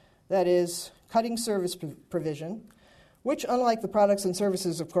 that is, cutting service provision, which, unlike the products and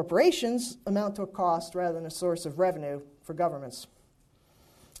services of corporations, amount to a cost rather than a source of revenue for governments.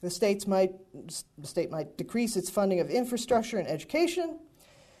 The state might decrease its funding of infrastructure and education.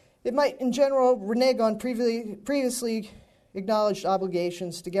 It might, in general, renege on previously acknowledged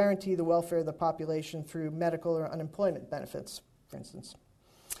obligations to guarantee the welfare of the population through medical or unemployment benefits, for instance.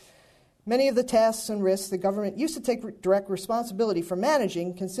 Many of the tasks and risks the government used to take direct responsibility for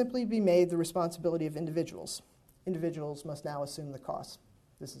managing can simply be made the responsibility of individuals. Individuals must now assume the costs.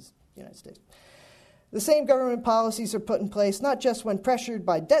 This is the United States. The same government policies are put in place not just when pressured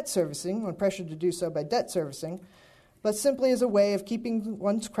by debt servicing, when pressured to do so by debt servicing, but simply as a way of keeping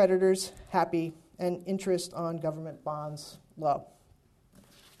one's creditors happy and interest on government bonds low.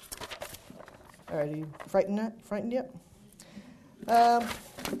 All right, are you frightened yet?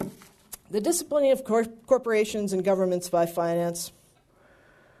 The disciplining of corporations and governments by finance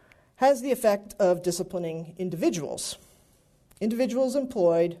has the effect of disciplining individuals. Individuals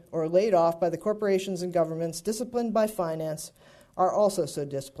employed or laid off by the corporations and governments disciplined by finance are also so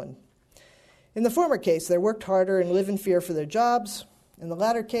disciplined. In the former case, they worked harder and live in fear for their jobs. In the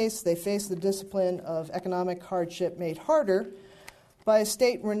latter case, they face the discipline of economic hardship made harder by a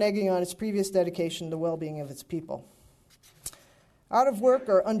state reneging on its previous dedication to the well-being of its people. Out of work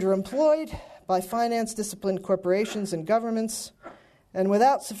or underemployed by finance-disciplined corporations and governments, and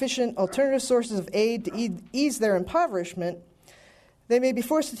without sufficient alternative sources of aid to ease their impoverishment, they may be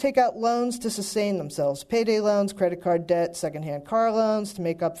forced to take out loans to sustain themselves, payday loans, credit card debt, secondhand car loans to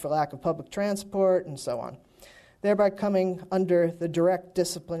make up for lack of public transport, and so on, thereby coming under the direct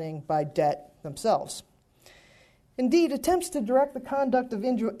disciplining by debt themselves. Indeed, attempts to direct the conduct of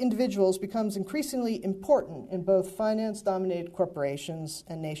individuals becomes increasingly important in both finance-dominated corporations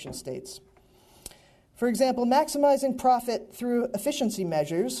and nation-states. For example, maximizing profit through efficiency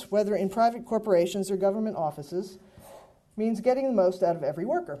measures, whether in private corporations or government offices, means getting the most out of every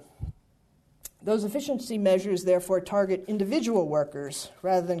worker. Those efficiency measures therefore target individual workers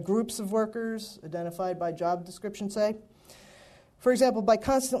rather than groups of workers identified by job description, say. For example, by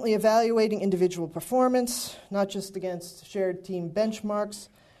constantly evaluating individual performance, not just against shared team benchmarks,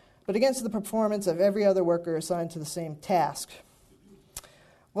 but against the performance of every other worker assigned to the same task.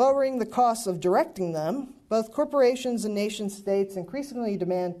 Lowering the costs of directing them, both corporations and nation-states increasingly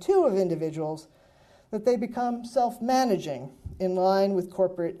demand too of individuals that they become self-managing in line with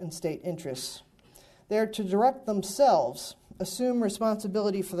corporate and state interests. They are to direct themselves, assume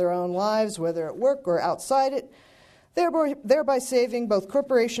responsibility for their own lives, whether at work or outside it, thereby saving both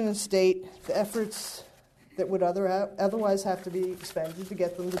corporation and state the efforts that would otherwise have to be expended to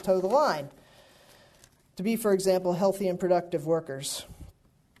get them to toe the line, to be, for example, healthy and productive workers.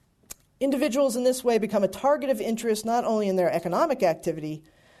 Individuals in this way become a target of interest not only in their economic activity,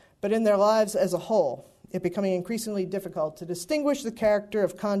 but in their lives as a whole, it becoming increasingly difficult to distinguish the character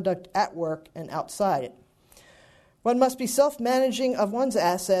of conduct at work and outside it. One must be self-managing of one's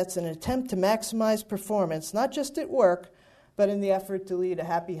assets in an attempt to maximize performance, not just at work, but in the effort to lead a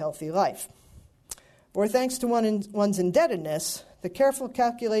happy, healthy life. Or thanks to one's indebtedness, the careful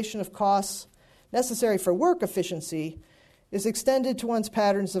calculation of costs necessary for work efficiency is extended to one's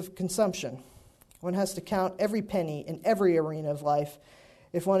patterns of consumption. One has to count every penny in every arena of life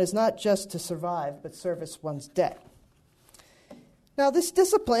if one is not just to survive, but service one's debt. Now, this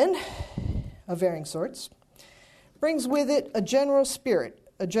discipline, of varying sorts, brings with it a general spirit,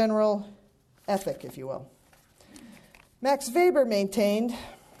 a general ethic, if you will. Max Weber maintained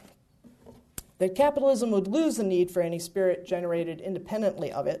that capitalism would lose the need for any spirit generated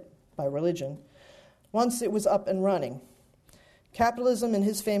independently of it by religion once it was up and running. Capitalism, in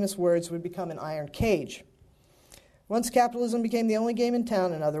his famous words, would become an iron cage. Once capitalism became the only game in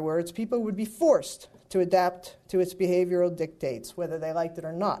town, in other words, people would be forced to adapt to its behavioral dictates, whether they liked it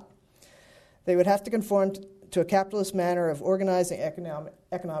or not. They would have to conform to a capitalist manner of organizing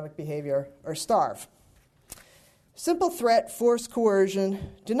economic behavior or starve. Simple threat, force, coercion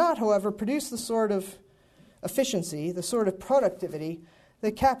do not, however, produce the sort of efficiency, the sort of productivity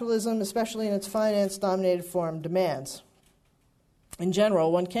that capitalism, especially in its finance-dominated form, demands. In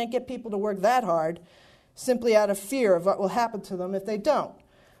general, one can't get people to work that hard simply out of fear of what will happen to them if they don't.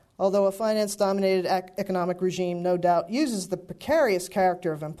 Although a finance-dominated economic regime no doubt uses the precarious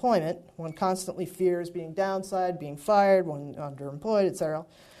character of employment, one constantly fears being downside, being fired, one underemployed,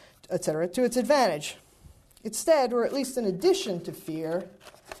 etc., to its advantage. Instead, or at least in addition to fear,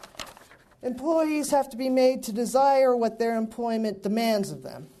 employees have to be made to desire what their employment demands of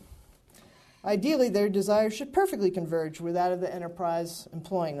them. Ideally, their desires should perfectly converge with that of the enterprise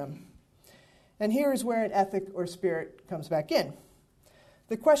employing them. And here is where an ethic or spirit comes back in.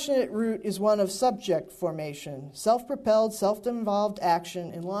 The question at root is one of subject formation, self-propelled, self-involved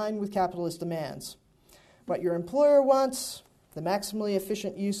action in line with capitalist demands. What your employer wants, the maximally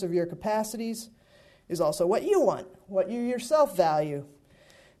efficient use of your capacities, is also what you want, what you yourself value,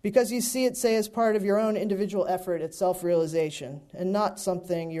 because you see it, say, as part of your own individual effort at self-realization and not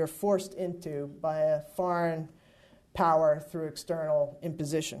something you're forced into by a foreign power through external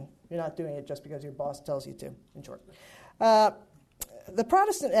imposition. You're not doing it just because your boss tells you to, in short. The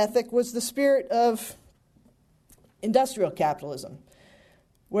Protestant ethic was the spirit of industrial capitalism,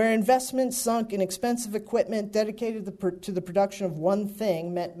 where investments sunk in expensive equipment dedicated to the production of one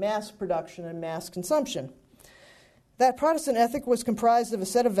thing meant mass production and mass consumption. That Protestant ethic was comprised of a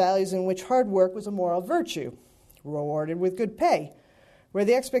set of values in which hard work was a moral virtue, rewarded with good pay, where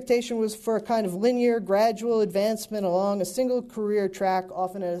the expectation was for a kind of linear, gradual advancement along a single career track,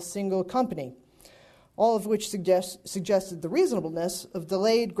 often at a single company, all of which suggested the reasonableness of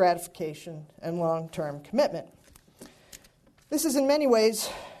delayed gratification and long-term commitment. This is in many ways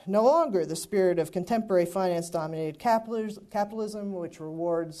no longer the spirit of contemporary finance-dominated capitalism, which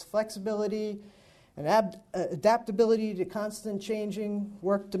rewards flexibility and adaptability to constant changing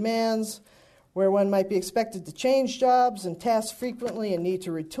work demands, where one might be expected to change jobs and tasks frequently and need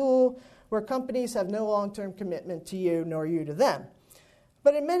to retool, where companies have no long-term commitment to you nor you to them.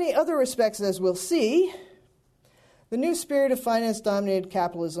 But in many other respects, as we'll see, the new spirit of finance-dominated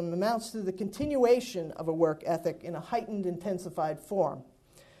capitalism amounts to the continuation of a work ethic in a heightened, intensified form.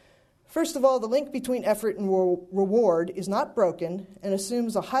 First of all, the link between effort and reward is not broken and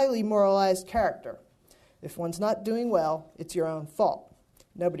assumes a highly moralized character. If one's not doing well, it's your own fault.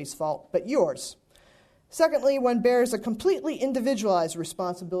 Nobody's fault but yours. Secondly, one bears a completely individualized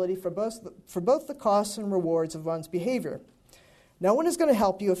responsibility for both the costs and rewards of one's behavior. No one is going to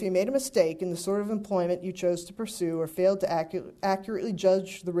help you if you made a mistake in the sort of employment you chose to pursue or failed to accurately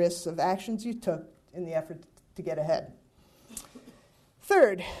judge the risks of actions you took in the effort to get ahead.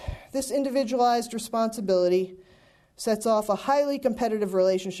 Third, this individualized responsibility sets off a highly competitive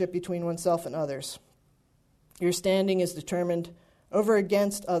relationship between oneself and others. Your standing is determined over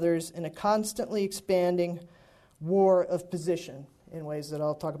against others in a constantly expanding war of position in ways that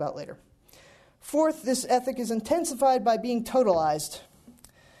I'll talk about later. Fourth, this ethic is intensified by being totalized,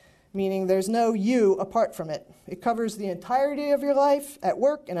 meaning there's no you apart from it. It covers the entirety of your life, at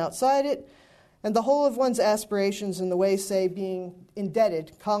work and outside it, and the whole of one's aspirations in the way, say, being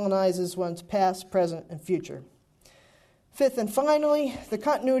indebted colonizes one's past, present, and future. Fifth and finally, the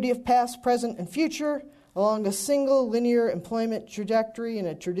continuity of past, present, and future along a single linear employment trajectory in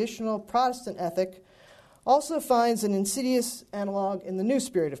a traditional Protestant ethic also finds an insidious analog in the new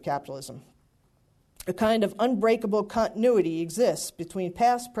spirit of capitalism. A kind of unbreakable continuity exists between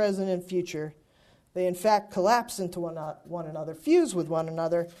past, present, and future. They in fact collapse into one another, fuse with one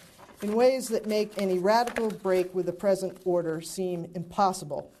another, in ways that make any radical break with the present order seem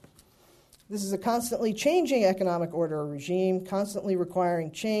impossible. This is a constantly changing economic order or regime, constantly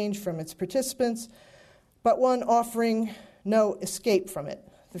requiring change from its participants, but one offering no escape from it.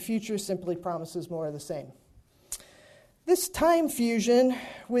 The future simply promises more of the same. This time fusion,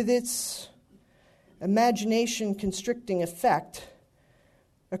 with its imagination-constricting effect,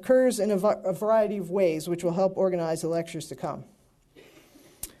 occurs in a variety of ways, which will help organize the lectures to come.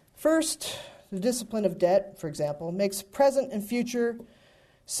 First, the discipline of debt, for example, makes present and future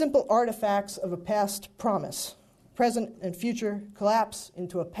simple artifacts of a past promise. Present and future collapse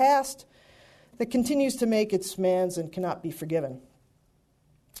into a past that continues to make its demands and cannot be forgiven.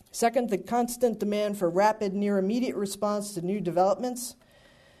 Second, the constant demand for rapid, near immediate response to new developments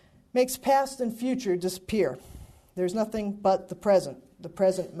makes past and future disappear. There's nothing but the present. The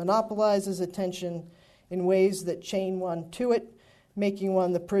present monopolizes attention in ways that chain one to it, making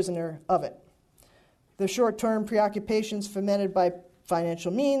one the prisoner of it. The short-term preoccupations fomented by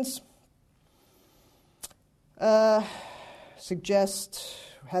financial means have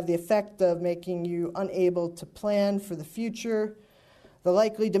the effect of making you unable to plan for the future. The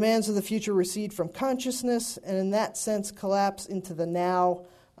likely demands of the future recede from consciousness, and in that sense collapse into the now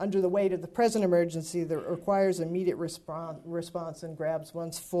under the weight of the present emergency that requires immediate response and grabs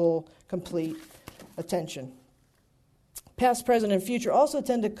one's full, complete attention. Past, present, and future also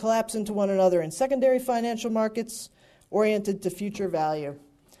tend to collapse into one another in secondary financial markets oriented to future value.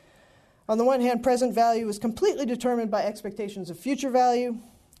 On the one hand, present value is completely determined by expectations of future value.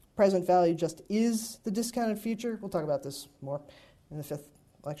 Present value just is the discounted future. We'll talk about this more in the 5th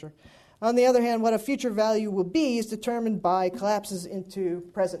lecture. On the other hand, what a future value will be is determined by collapses into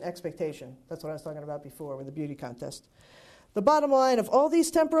present expectation. That's what I was talking about before with the beauty contest. The bottom line of all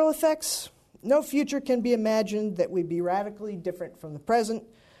these temporal effects, no future can be imagined that would be radically different from the present.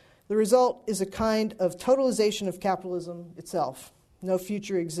 The result is a kind of totalization of capitalism itself. No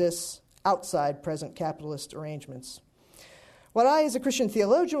future exists outside present capitalist arrangements. What I, as a Christian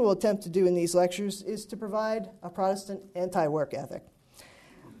theologian, will attempt to do in these lectures is to provide a Protestant anti-work ethic.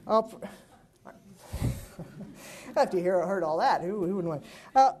 After you heard all that, who wouldn't want?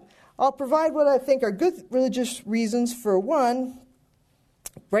 I'll provide what I think are good religious reasons for, one,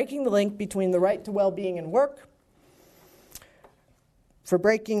 breaking the link between the right to well-being and work, for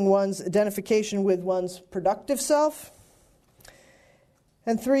breaking one's identification with one's productive self,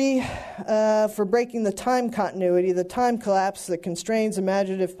 and 3, for breaking the time continuity, the time collapse that constrains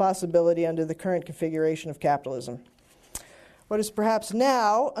imaginative possibility under the current configuration of capitalism. What is perhaps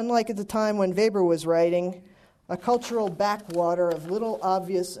now, unlike at the time when Weber was writing, a cultural backwater of little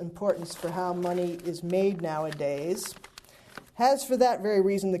obvious importance for how money is made nowadays, has for that very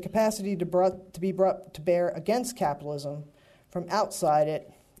reason the capacity to be brought to bear against capitalism from outside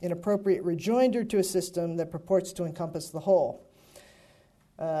it, in appropriate rejoinder to a system that purports to encompass the whole.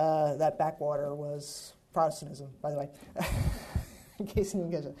 That backwater was Protestantism, by the way, in case you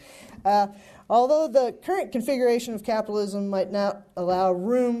didn't get it. Although the current configuration of capitalism might not allow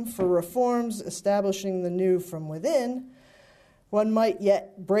room for reforms establishing the new from within, one might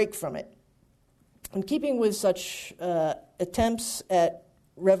yet break from it. In keeping with such attempts at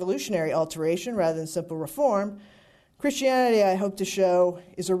revolutionary alteration rather than simple reform, Christianity, I hope to show,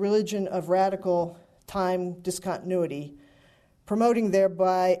 is a religion of radical time discontinuity, promoting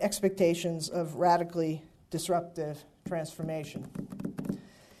thereby expectations of radically disruptive transformation.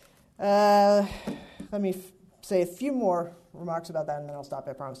 Let me say a few more remarks about that, and then I'll stop,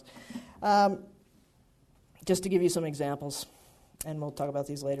 I promise. just to give you some examples, and we'll talk about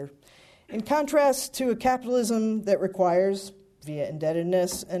these later. In contrast to a capitalism that requires, via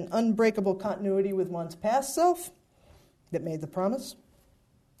indebtedness, an unbreakable continuity with one's past self that made the promise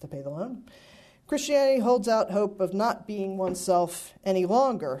to pay the loan, Christianity holds out hope of not being oneself any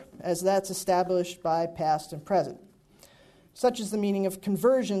longer, as that's established by past and present. Such is the meaning of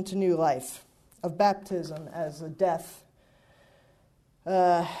conversion to new life, of baptism as a death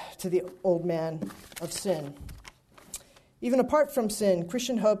to the old man of sin. Even apart from sin,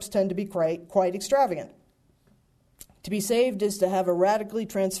 Christian hopes tend to be quite extravagant. To be saved is to have a radically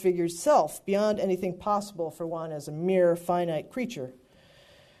transfigured self beyond anything possible for one as a mere finite creature.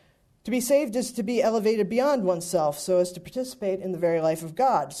 To be saved is to be elevated beyond oneself so as to participate in the very life of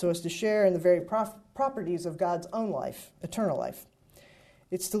God, so as to share in the very properties of God's own life, eternal life.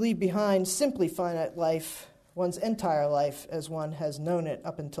 It's to leave behind simply finite life, one's entire life as one has known it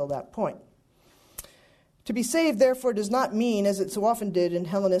up until that point. To be saved, therefore, does not mean, as it so often did in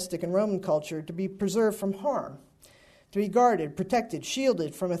Hellenistic and Roman culture, to be preserved from harm, to be guarded, protected,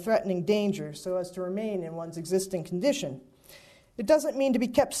 shielded from a threatening danger so as to remain in one's existing condition. It doesn't mean to be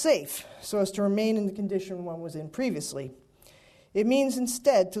kept safe so as to remain in the condition one was in previously. It means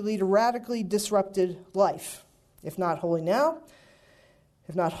instead to lead a radically disrupted life, if not holy now,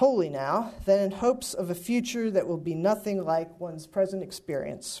 then in hopes of a future that will be nothing like one's present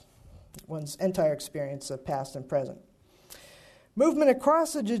experience, one's entire experience of past and present. Movement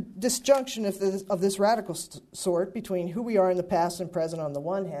across a disjunction of this radical sort between who we are in the past and present on the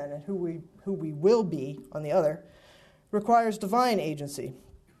one hand and who we will be on the other requires divine agency.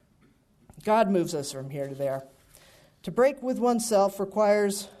 God moves us from here to there. To break with oneself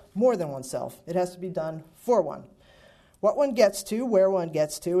requires more than oneself. It has to be done for one. What one gets to, where one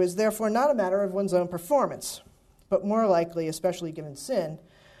gets to, is therefore not a matter of one's own performance, but more likely, especially given sin,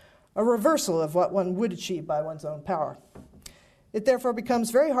 a reversal of what one would achieve by one's own power. It therefore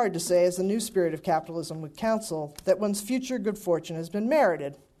becomes very hard to say, as the new spirit of capitalism would counsel, that one's future good fortune has been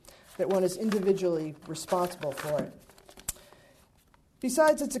merited, that one is individually responsible for it.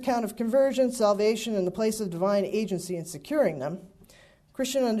 Besides its account of conversion, salvation, and the place of divine agency in securing them,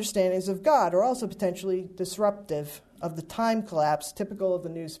 Christian understandings of God are also potentially disruptive of the time collapse typical of the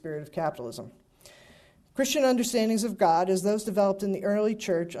new spirit of capitalism. Christian understandings of God, as those developed in the early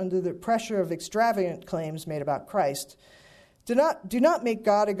church under the pressure of extravagant claims made about Christ, do not make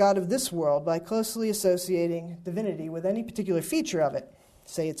God a God of this world by closely associating divinity with any particular feature of it,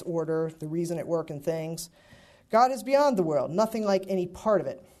 say its order, the reason at work in things. God is beyond the world, nothing like any part of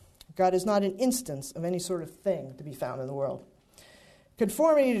it. God is not an instance of any sort of thing to be found in the world.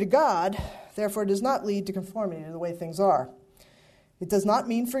 Conformity to God, therefore, does not lead to conformity to the way things are. It does not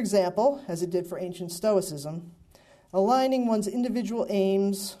mean, for example, as it did for ancient Stoicism, aligning one's individual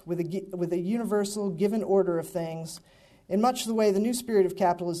aims with a universal given order of things in much the way the new spirit of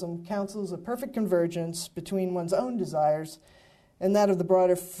capitalism counsels a perfect convergence between one's own desires and that of the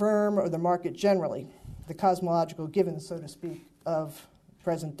broader firm or the market generally, the cosmological given, so to speak, of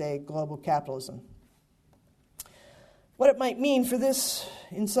present-day global capitalism. What it might mean for this,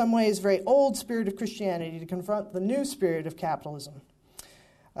 in some ways, very old spirit of Christianity to confront the new spirit of capitalism.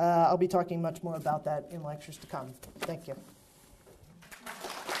 I'll be talking much more about that in lectures to come. Thank you.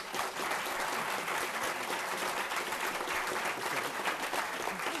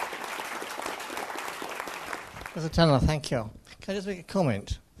 Mr. Tanner, thank you. Can I just make a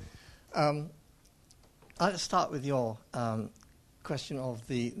comment? I'll start with your question of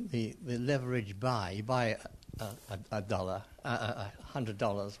the leverage buy. You buy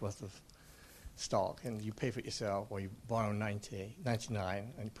 $100 worth of stock, and you pay for it yourself, or you borrow 99,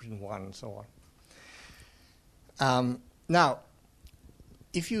 and you put in 1, and so on. Now,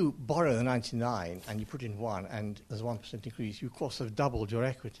 if you borrow the 99 and you put in 1, and there's a 1% increase, you of course have doubled your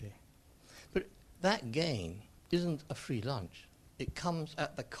equity. But that gain isn't a free lunch. It comes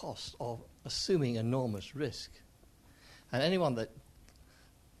at the cost of assuming enormous risk. And anyone that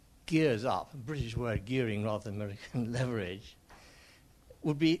gears up, British word gearing rather than American leverage,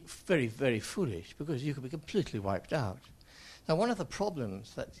 would be very, very foolish because you could be completely wiped out. Now, one of the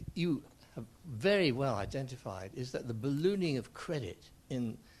problems that you have very well identified is that the ballooning of credit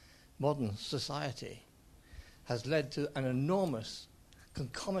in modern society has led to an enormous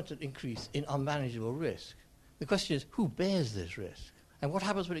concomitant increase in unmanageable risk. The question is, who bears this risk? And what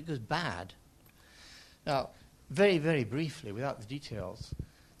happens when it goes bad? Now, very, very briefly, without the details,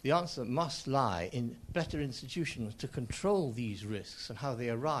 the answer must lie in better institutions to control these risks and how they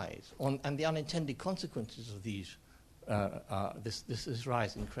arise, and the unintended consequences of these this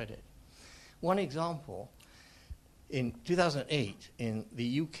rise in credit. One example in 2008, in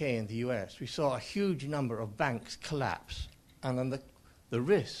the UK and the US, we saw a huge number of banks collapse, and then the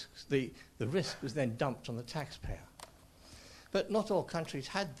risk was then dumped on the taxpayer. But not all countries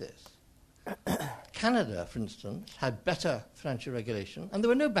had this. Canada, for instance, had better financial regulation, and there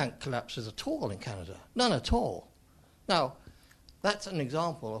were no bank collapses at all in Canada, none at all. Now, that's an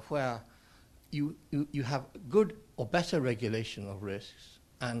example of where you have good or better regulation of risks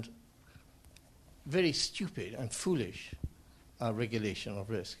and very stupid and foolish regulation of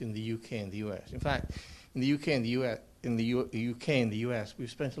risk in the UK and the US. In fact, in the UK and the US,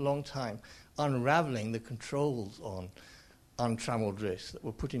 we've spent a long time unraveling the controls on untrammeled risks that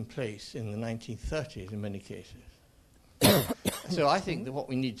were put in place in the 1930s in many cases. So I think that what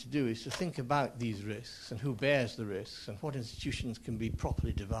we need to do is to think about these risks and who bears the risks and what institutions can be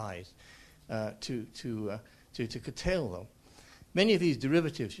properly devised to curtail them. Many of these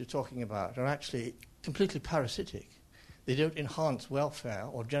derivatives you're talking about are actually completely parasitic. They don't enhance welfare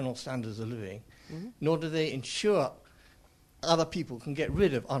or general standards of living, nor do they ensure other people can get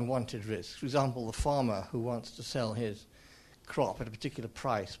rid of unwanted risks. For example, the farmer who wants to sell his crop at a particular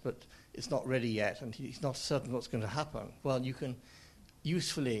price, but it's not ready yet and he's not certain what's going to happen. Well, you can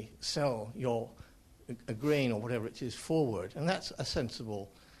usefully sell a grain or whatever it is forward, and that's a sensible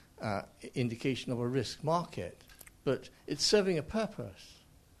indication of a risk market. But it's serving a purpose,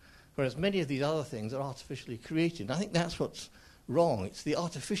 whereas many of these other things are artificially created. And I think that's what's wrong. It's the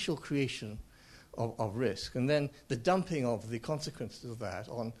artificial creation of risk, and then the dumping of the consequences of that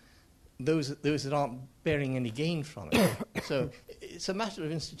on those that aren't bearing any gain from it. So it's a matter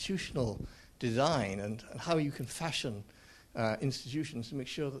of institutional design and how you can fashion institutions to make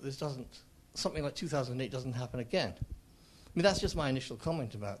sure that something like 2008 doesn't happen again. I mean, that's just my initial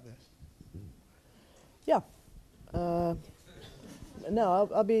comment about this. Yeah. No,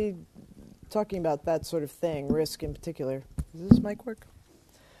 I'll be talking about that sort of thing, risk in particular. Does this mic work?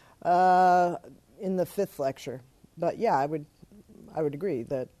 In the 5th lecture. But yeah, I would agree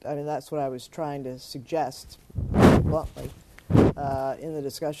that, I mean, that's what I was trying to suggest bluntly in the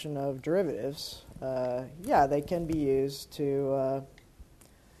discussion of derivatives. Yeah, they can be used to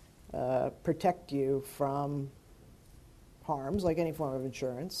protect you from harms, like any form of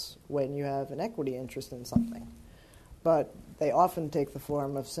insurance, when you have an equity interest in something. But they often take the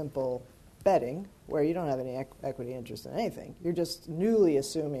form of simple betting, where you don't have any equity interest in anything. You're just newly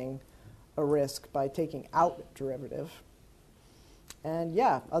assuming a risk by taking out a derivative. And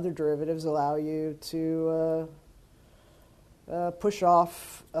yeah, other derivatives allow you to push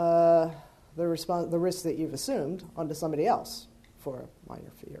off the risk that you've assumed onto somebody else for a minor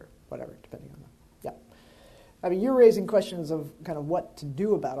fee or whatever, depending on that. Yeah. I mean, you're raising questions of kind of what to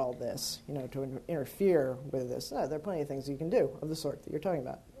do about all this, to interfere with this. There are plenty of things you can do of the sort that you're talking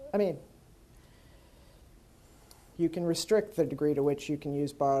about. I mean, you can restrict the degree to which you can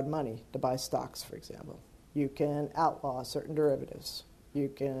use borrowed money to buy stocks, for example. You can outlaw certain derivatives. You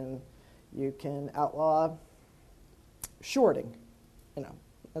can outlaw shorting,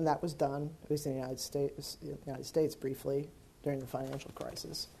 and that was done, at least in the United States briefly, during the financial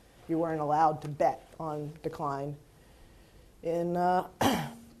crisis. You weren't allowed to bet on decline in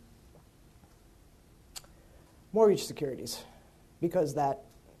mortgage securities because that,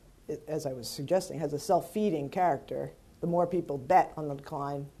 as I was suggesting, has a self-feeding character. The more people bet on the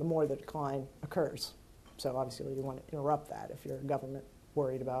decline, the more the decline occurs. So obviously you want to interrupt that if you're a government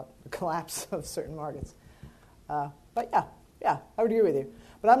worried about the collapse of certain markets. But yeah, I would agree with you.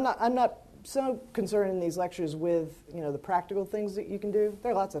 But I'm not so concerned in these lectures with the practical things that you can do.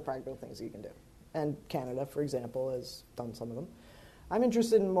 There are lots of practical things that you can do, and Canada, for example, has done some of them. I'm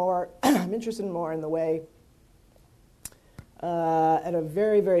interested in more. I'm interested in more in the way, at a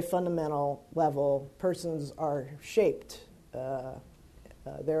very, very fundamental level, persons are shaped.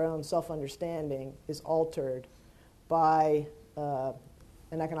 Their own self-understanding is altered by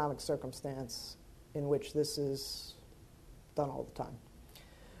an economic circumstance in which this is done all the time.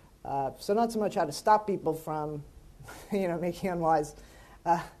 So not so much how to stop people from, making unwise,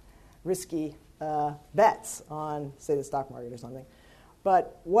 risky bets on, say, the stock market or something,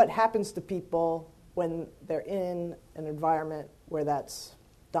 but what happens to people when they're in an environment where that's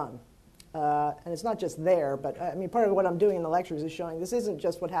done. And it's not just there, but part of what I'm doing in the lectures is showing this isn't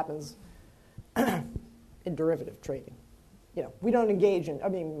just what happens in derivative trading. We don't engage in.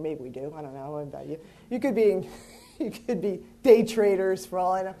 Maybe we do. I don't know about you. You could be day traders for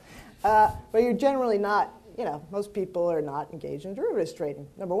all I know, but you're generally not. Most people are not engaged in derivatives trading.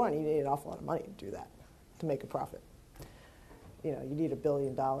 Number one, you need an awful lot of money to do that, to make a profit. You need $1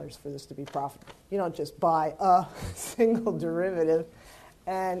 billion for this to be profitable. You don't just buy a single derivative.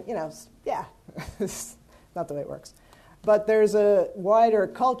 And, it's not the way it works. But there's a wider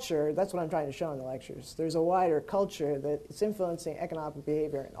culture, that's what I'm trying to show in the lectures. There's a wider culture that it's influencing economic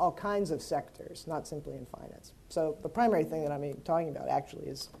behavior in all kinds of sectors, not simply in finance. So the primary thing that I'm talking about actually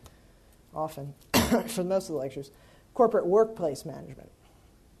is often, for most of the lectures, corporate workplace management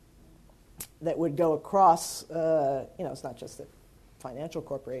that would go across, it's not just that financial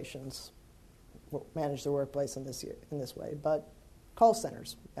corporations manage their workplace in this way, but call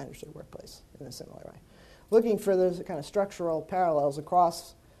centers manage their workplace in a similar way. Looking for those kind of structural parallels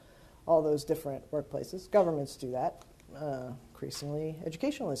across all those different workplaces. Governments do that. Increasingly,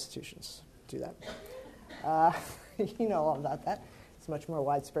 educational institutions do that. You know all about that. It's much more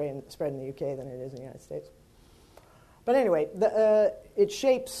widespread in the UK than it is in the United States. But anyway, it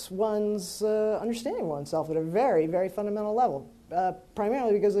shapes one's understanding of oneself at a very, very fundamental level,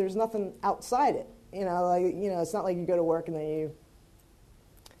 primarily because there's nothing outside it. It's not like you go to work and then you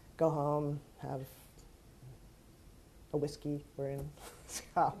go home, have a whiskey, we're in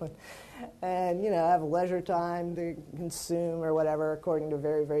Scotland, and have leisure time to consume or whatever according to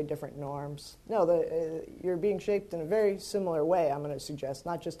very, very different norms. No, you're being shaped in a very similar way, I'm going to suggest,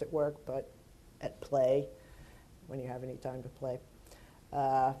 not just at work, but at play, when you have any time to play,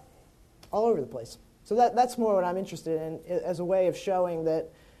 all over the place. So that's more what I'm interested in as a way of showing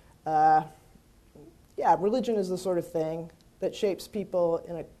that, religion is the sort of thing that shapes people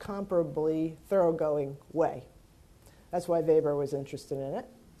in a comparably thoroughgoing way. That's why Weber was interested in it,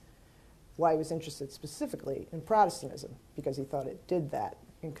 why he was interested specifically in Protestantism, because he thought it did that,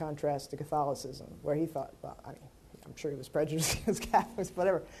 in contrast to Catholicism, where he thought, I'm sure he was prejudiced against Catholics,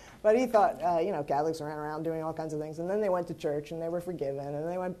 whatever, but he thought, Catholics ran around doing all kinds of things, and then they went to church, and they were forgiven, and then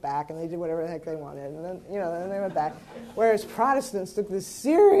they went back, and they did whatever the heck they wanted, and then, then they went back. Whereas Protestants took this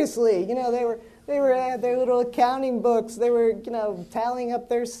seriously. They had their little accounting books. They were, tallying up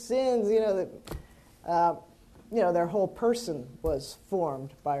their sins. Their whole person was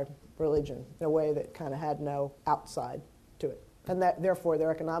formed by religion in a way that kind of had no outside to it. And that, therefore,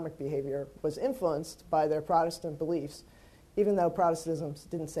 their economic behavior was influenced by their Protestant beliefs, even though Protestantism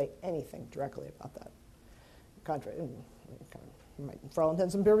didn't say anything directly about that. Contrary, you might, for all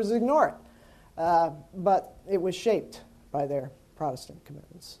intents and purposes, ignore it. But it was shaped by their Protestant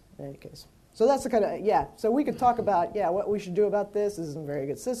commitments, in any case. So that's the kind of, so we could talk about, what we should do about this. This isn't a very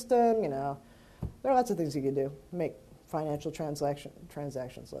good system, There are lots of things you could do. Make financial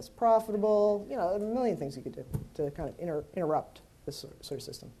transactions less profitable. A million things you could do to kind of interrupt this sort of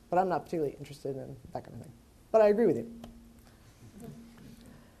system. But I'm not particularly interested in that kind of thing. But I agree with you.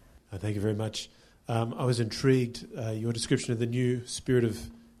 Thank you very much. I was intrigued. Your description of the new spirit of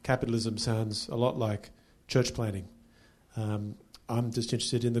capitalism sounds a lot like church planning. I'm just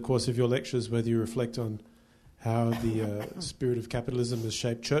interested in the course of your lectures whether you reflect on how the spirit of capitalism has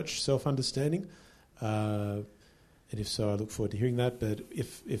shaped church self-understanding. And if so, I look forward to hearing that. But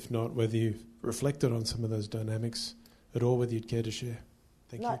if not, whether you've reflected on some of those dynamics at all, whether you'd care to share.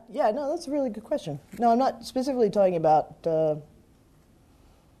 Thank you. Yeah, no, that's a really good question. No, I'm not specifically talking about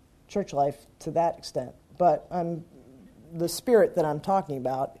church life to that extent. But the spirit that I'm talking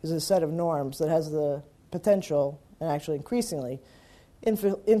about is a set of norms that has the potential, and actually increasingly,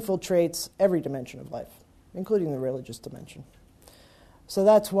 infiltrates every dimension of life, including the religious dimension. So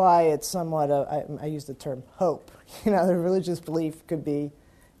that's why it's somewhat I use the term hope. The religious belief could be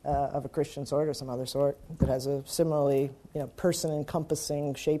of a Christian sort or some other sort that has a similarly,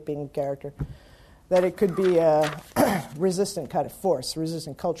 person-encompassing, shaping character, that it could be a resistant kind of force,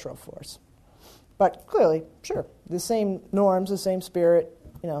 resistant cultural force. But clearly, sure, the same norms, the same spirit,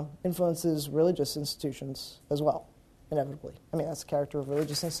 influences religious institutions as well, inevitably. I mean, that's the character of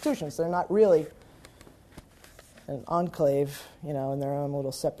religious institutions. They're not really an enclave, in their own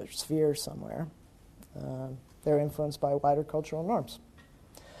little separate sphere somewhere. They're influenced by wider cultural norms.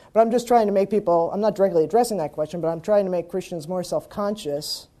 But I'm just trying to make people, I'm not directly addressing that question, but I'm trying to make Christians more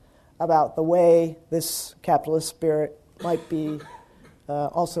self-conscious about the way this capitalist spirit might be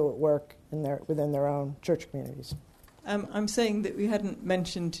also at work within their own church communities. I'm saying that we hadn't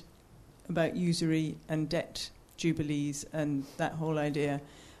mentioned about usury and debt jubilees and that whole idea,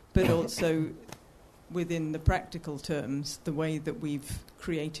 but also within the practical terms, the way that we've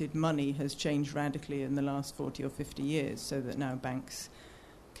created money has changed radically in the last 40 or 50 years, so that now banks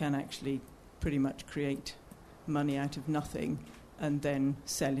can actually pretty much create money out of nothing and then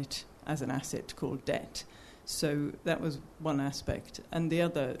sell it as an asset called debt. So that was one aspect. And the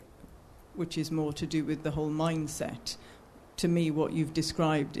other, which is more to do with the whole mindset, to me what you've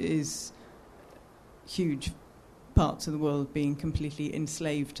described is huge parts of the world being completely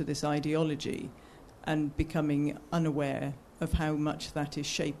enslaved to this ideology and becoming unaware of how much that is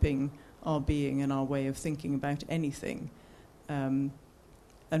shaping our being and our way of thinking about anything. And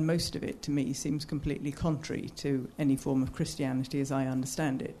most of it, to me, seems completely contrary to any form of Christianity as I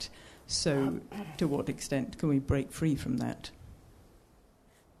understand it. So to what extent can we break free from that?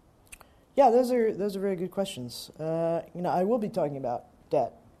 Yeah, those are very good questions. I will be talking about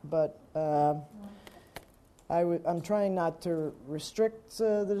debt, but I'm trying not to restrict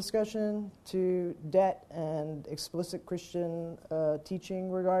the discussion to debt and explicit Christian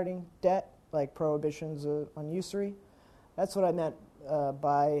teaching regarding debt, like prohibitions on usury. That's what I meant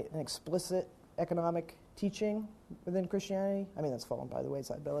by an explicit economic teaching within Christianity. I mean, that's fallen by the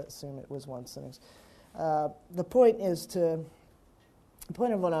wayside, but let's assume it was once. The point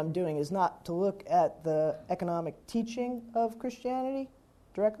of what I'm doing is not to look at the economic teaching of Christianity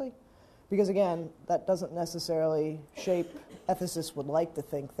directly, because again, that doesn't necessarily shape, ethicists would like to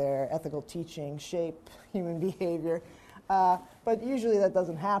think their ethical teaching shape human behavior, but usually that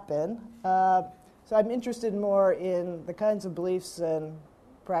doesn't happen. So I'm interested more in the kinds of beliefs and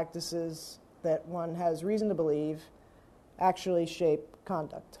practices that one has reason to believe actually shape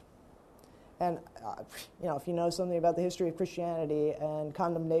conduct. And if you know something about the history of Christianity and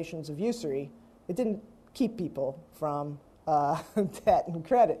condemnations of usury, it didn't keep people from debt and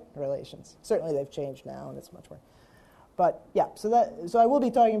credit relations. Certainly they've changed now, and it's much more. But yeah, so I will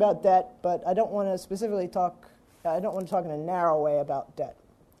be talking about debt, but I don't want to specifically talk. I don't want to talk in a narrow way about debt.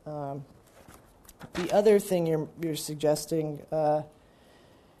 The other thing you're suggesting, part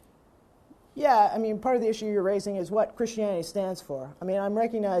of the issue you're raising is what Christianity stands for. I mean, I'm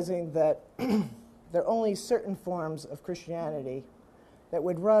recognizing that there are only certain forms of Christianity that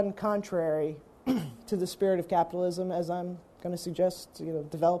would run contrary to the spirit of capitalism, as I'm going to suggest,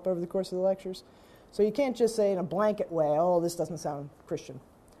 develop over the course of the lectures. So you can't just say in a blanket way, oh, this doesn't sound Christian.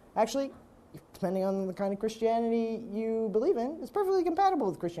 Actually, depending on the kind of Christianity you believe in, it's perfectly compatible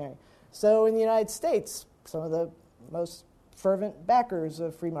with Christianity. So in the United States, some of the most fervent backers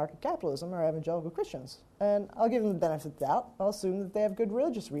of free market capitalism are evangelical Christians. And I'll give them the benefit of the doubt. I'll assume that they have good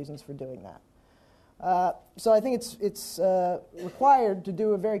religious reasons for doing that. So I think it's required to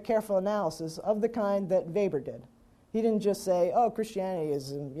do a very careful analysis of the kind that Weber did. He didn't just say, oh, Christianity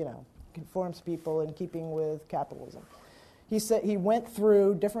is, conforms people in keeping with capitalism. He said he went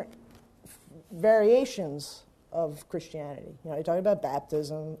through different variations of Christianity. He talked about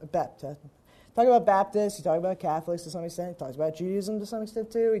baptism, talk about Baptists, he talked about Catholics to some extent, he talks about Judaism to some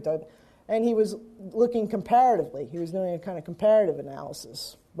extent too, and he was looking comparatively. He was doing a kind of comparative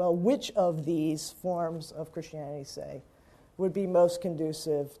analysis. Well, which of these forms of Christianity, say, would be most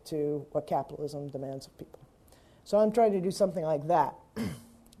conducive to what capitalism demands of people? So I'm trying to do something like that,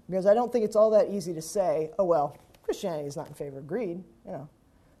 because I don't think it's all that easy to say, oh, well, Christianity is not in favor of greed,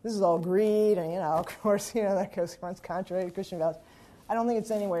 This is all greed, and, of course, that runs contrary to Christian values. I don't think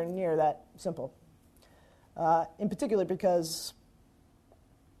it's anywhere near that simple. In particular because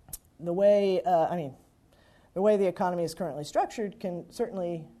the way the economy is currently structured can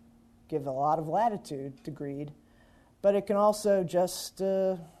certainly give a lot of latitude to greed, but it can also just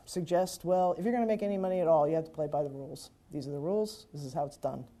suggest, well, if you're going to make any money at all, you have to play by the rules. These are the rules. This is how it's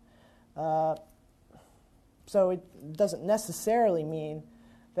done. So it doesn't necessarily mean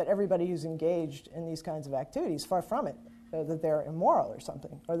that everybody who's engaged in these kinds of activities, far from it, that they're immoral or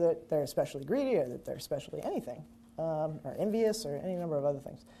something, or that they're especially greedy, or that they're especially anything, or envious, or any number of other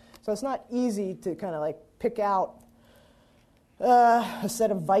things. So it's not easy to kind of pick out a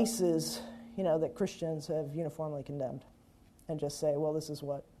set of vices, that Christians have uniformly condemned, and just say, well, this is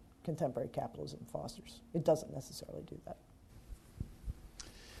what contemporary capitalism fosters. It doesn't necessarily do that.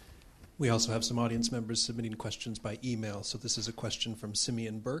 We also have some audience members submitting questions by email. So this is a question from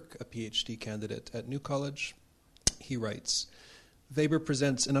Simeon Burke, a PhD candidate at New College. He writes, Weber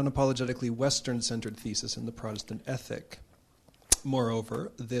presents an unapologetically Western-centered thesis in the Protestant ethic.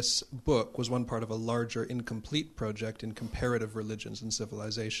 Moreover, this book was one part of a larger, incomplete project in comparative religions and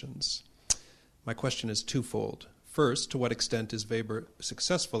civilizations. My question is twofold. First, to what extent is Weber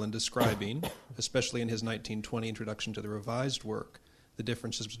successful in describing, especially in his 1920 introduction to the revised work, the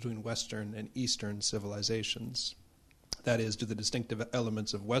differences between Western and Eastern civilizations? That is, do the distinctive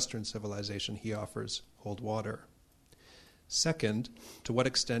elements of Western civilization he offers hold water? Second, to what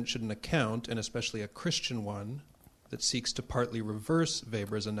extent should an account, and especially a Christian one, that seeks to partly reverse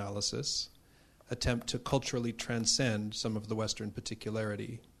Weber's analysis, attempt to culturally transcend some of the Western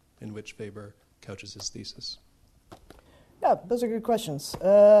particularity in which Weber couches his thesis? Yeah, those are good questions.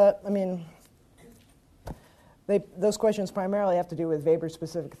 Those questions primarily have to do with Weber's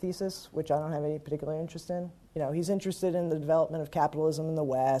specific thesis, which I don't have any particular interest in. He's interested in the development of capitalism in the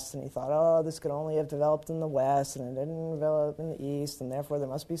West, and he thought, oh, this could only have developed in the West, and it didn't develop in the East, and therefore there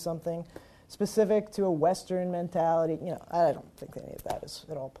must be something specific to a Western mentality. I don't think any of that is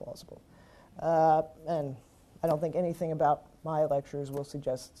at all plausible. And I don't think anything about my lectures will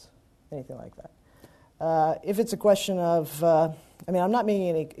suggest anything like that. If it's a question of, I'm not making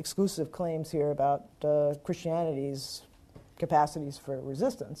any exclusive claims here about Christianity's capacities for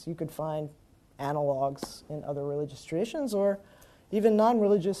resistance. You could find analogs in other religious traditions or even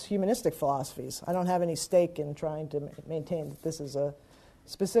non-religious humanistic philosophies. I don't have any stake in trying to maintain that this is a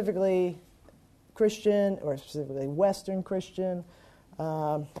specifically Christian or specifically Western Christian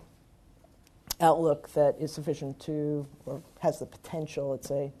outlook that is sufficient to, or has the potential, let's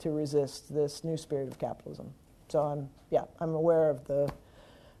say, to resist this new spirit of capitalism. So I'm aware of the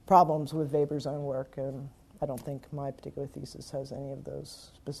problems with Weber's own work, and I don't think my particular thesis has any of those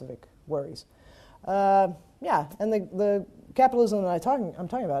specific worries. And the capitalism that I'm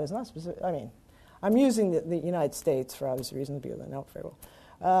talking about is not specific. I'm using the United States for obvious reasons because I know it very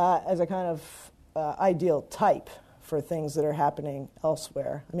well as a kind of ideal type for things that are happening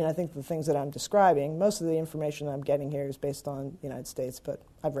elsewhere. I think the things that I'm describing, most of the information I'm getting here is based on the United States, but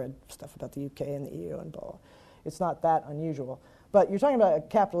I've read stuff about the UK and the EU and blah. It's not that unusual. But you're talking about a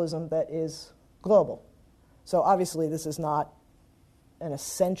capitalism that is global. So obviously this is not an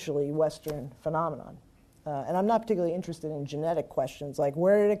essentially Western phenomenon. And I'm not particularly interested in genetic questions, like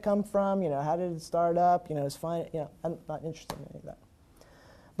where did it come from, how did it start up, I'm not interested in any of that.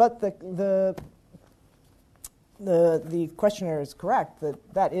 But the questioner is correct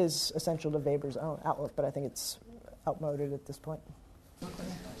that is essential to Weber's own outlook, but I think it's outmoded at this point.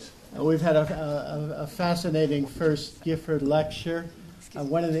 We've had a fascinating first Gifford lecture.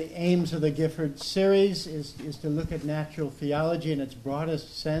 One of the aims of the Gifford series is to look at natural theology in its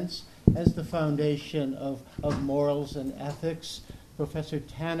broadest sense as the foundation of morals and ethics. Professor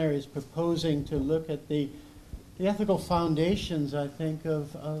Tanner is proposing to look at the ethical foundations, I think,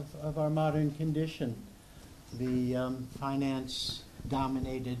 of our modern condition. The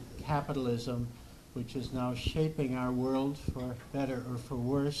finance-dominated capitalism, which is now shaping our world for better or for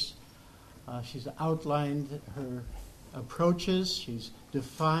worse. She's outlined her approaches, she's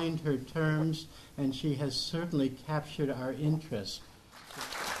defined her terms, and she has certainly captured our interest.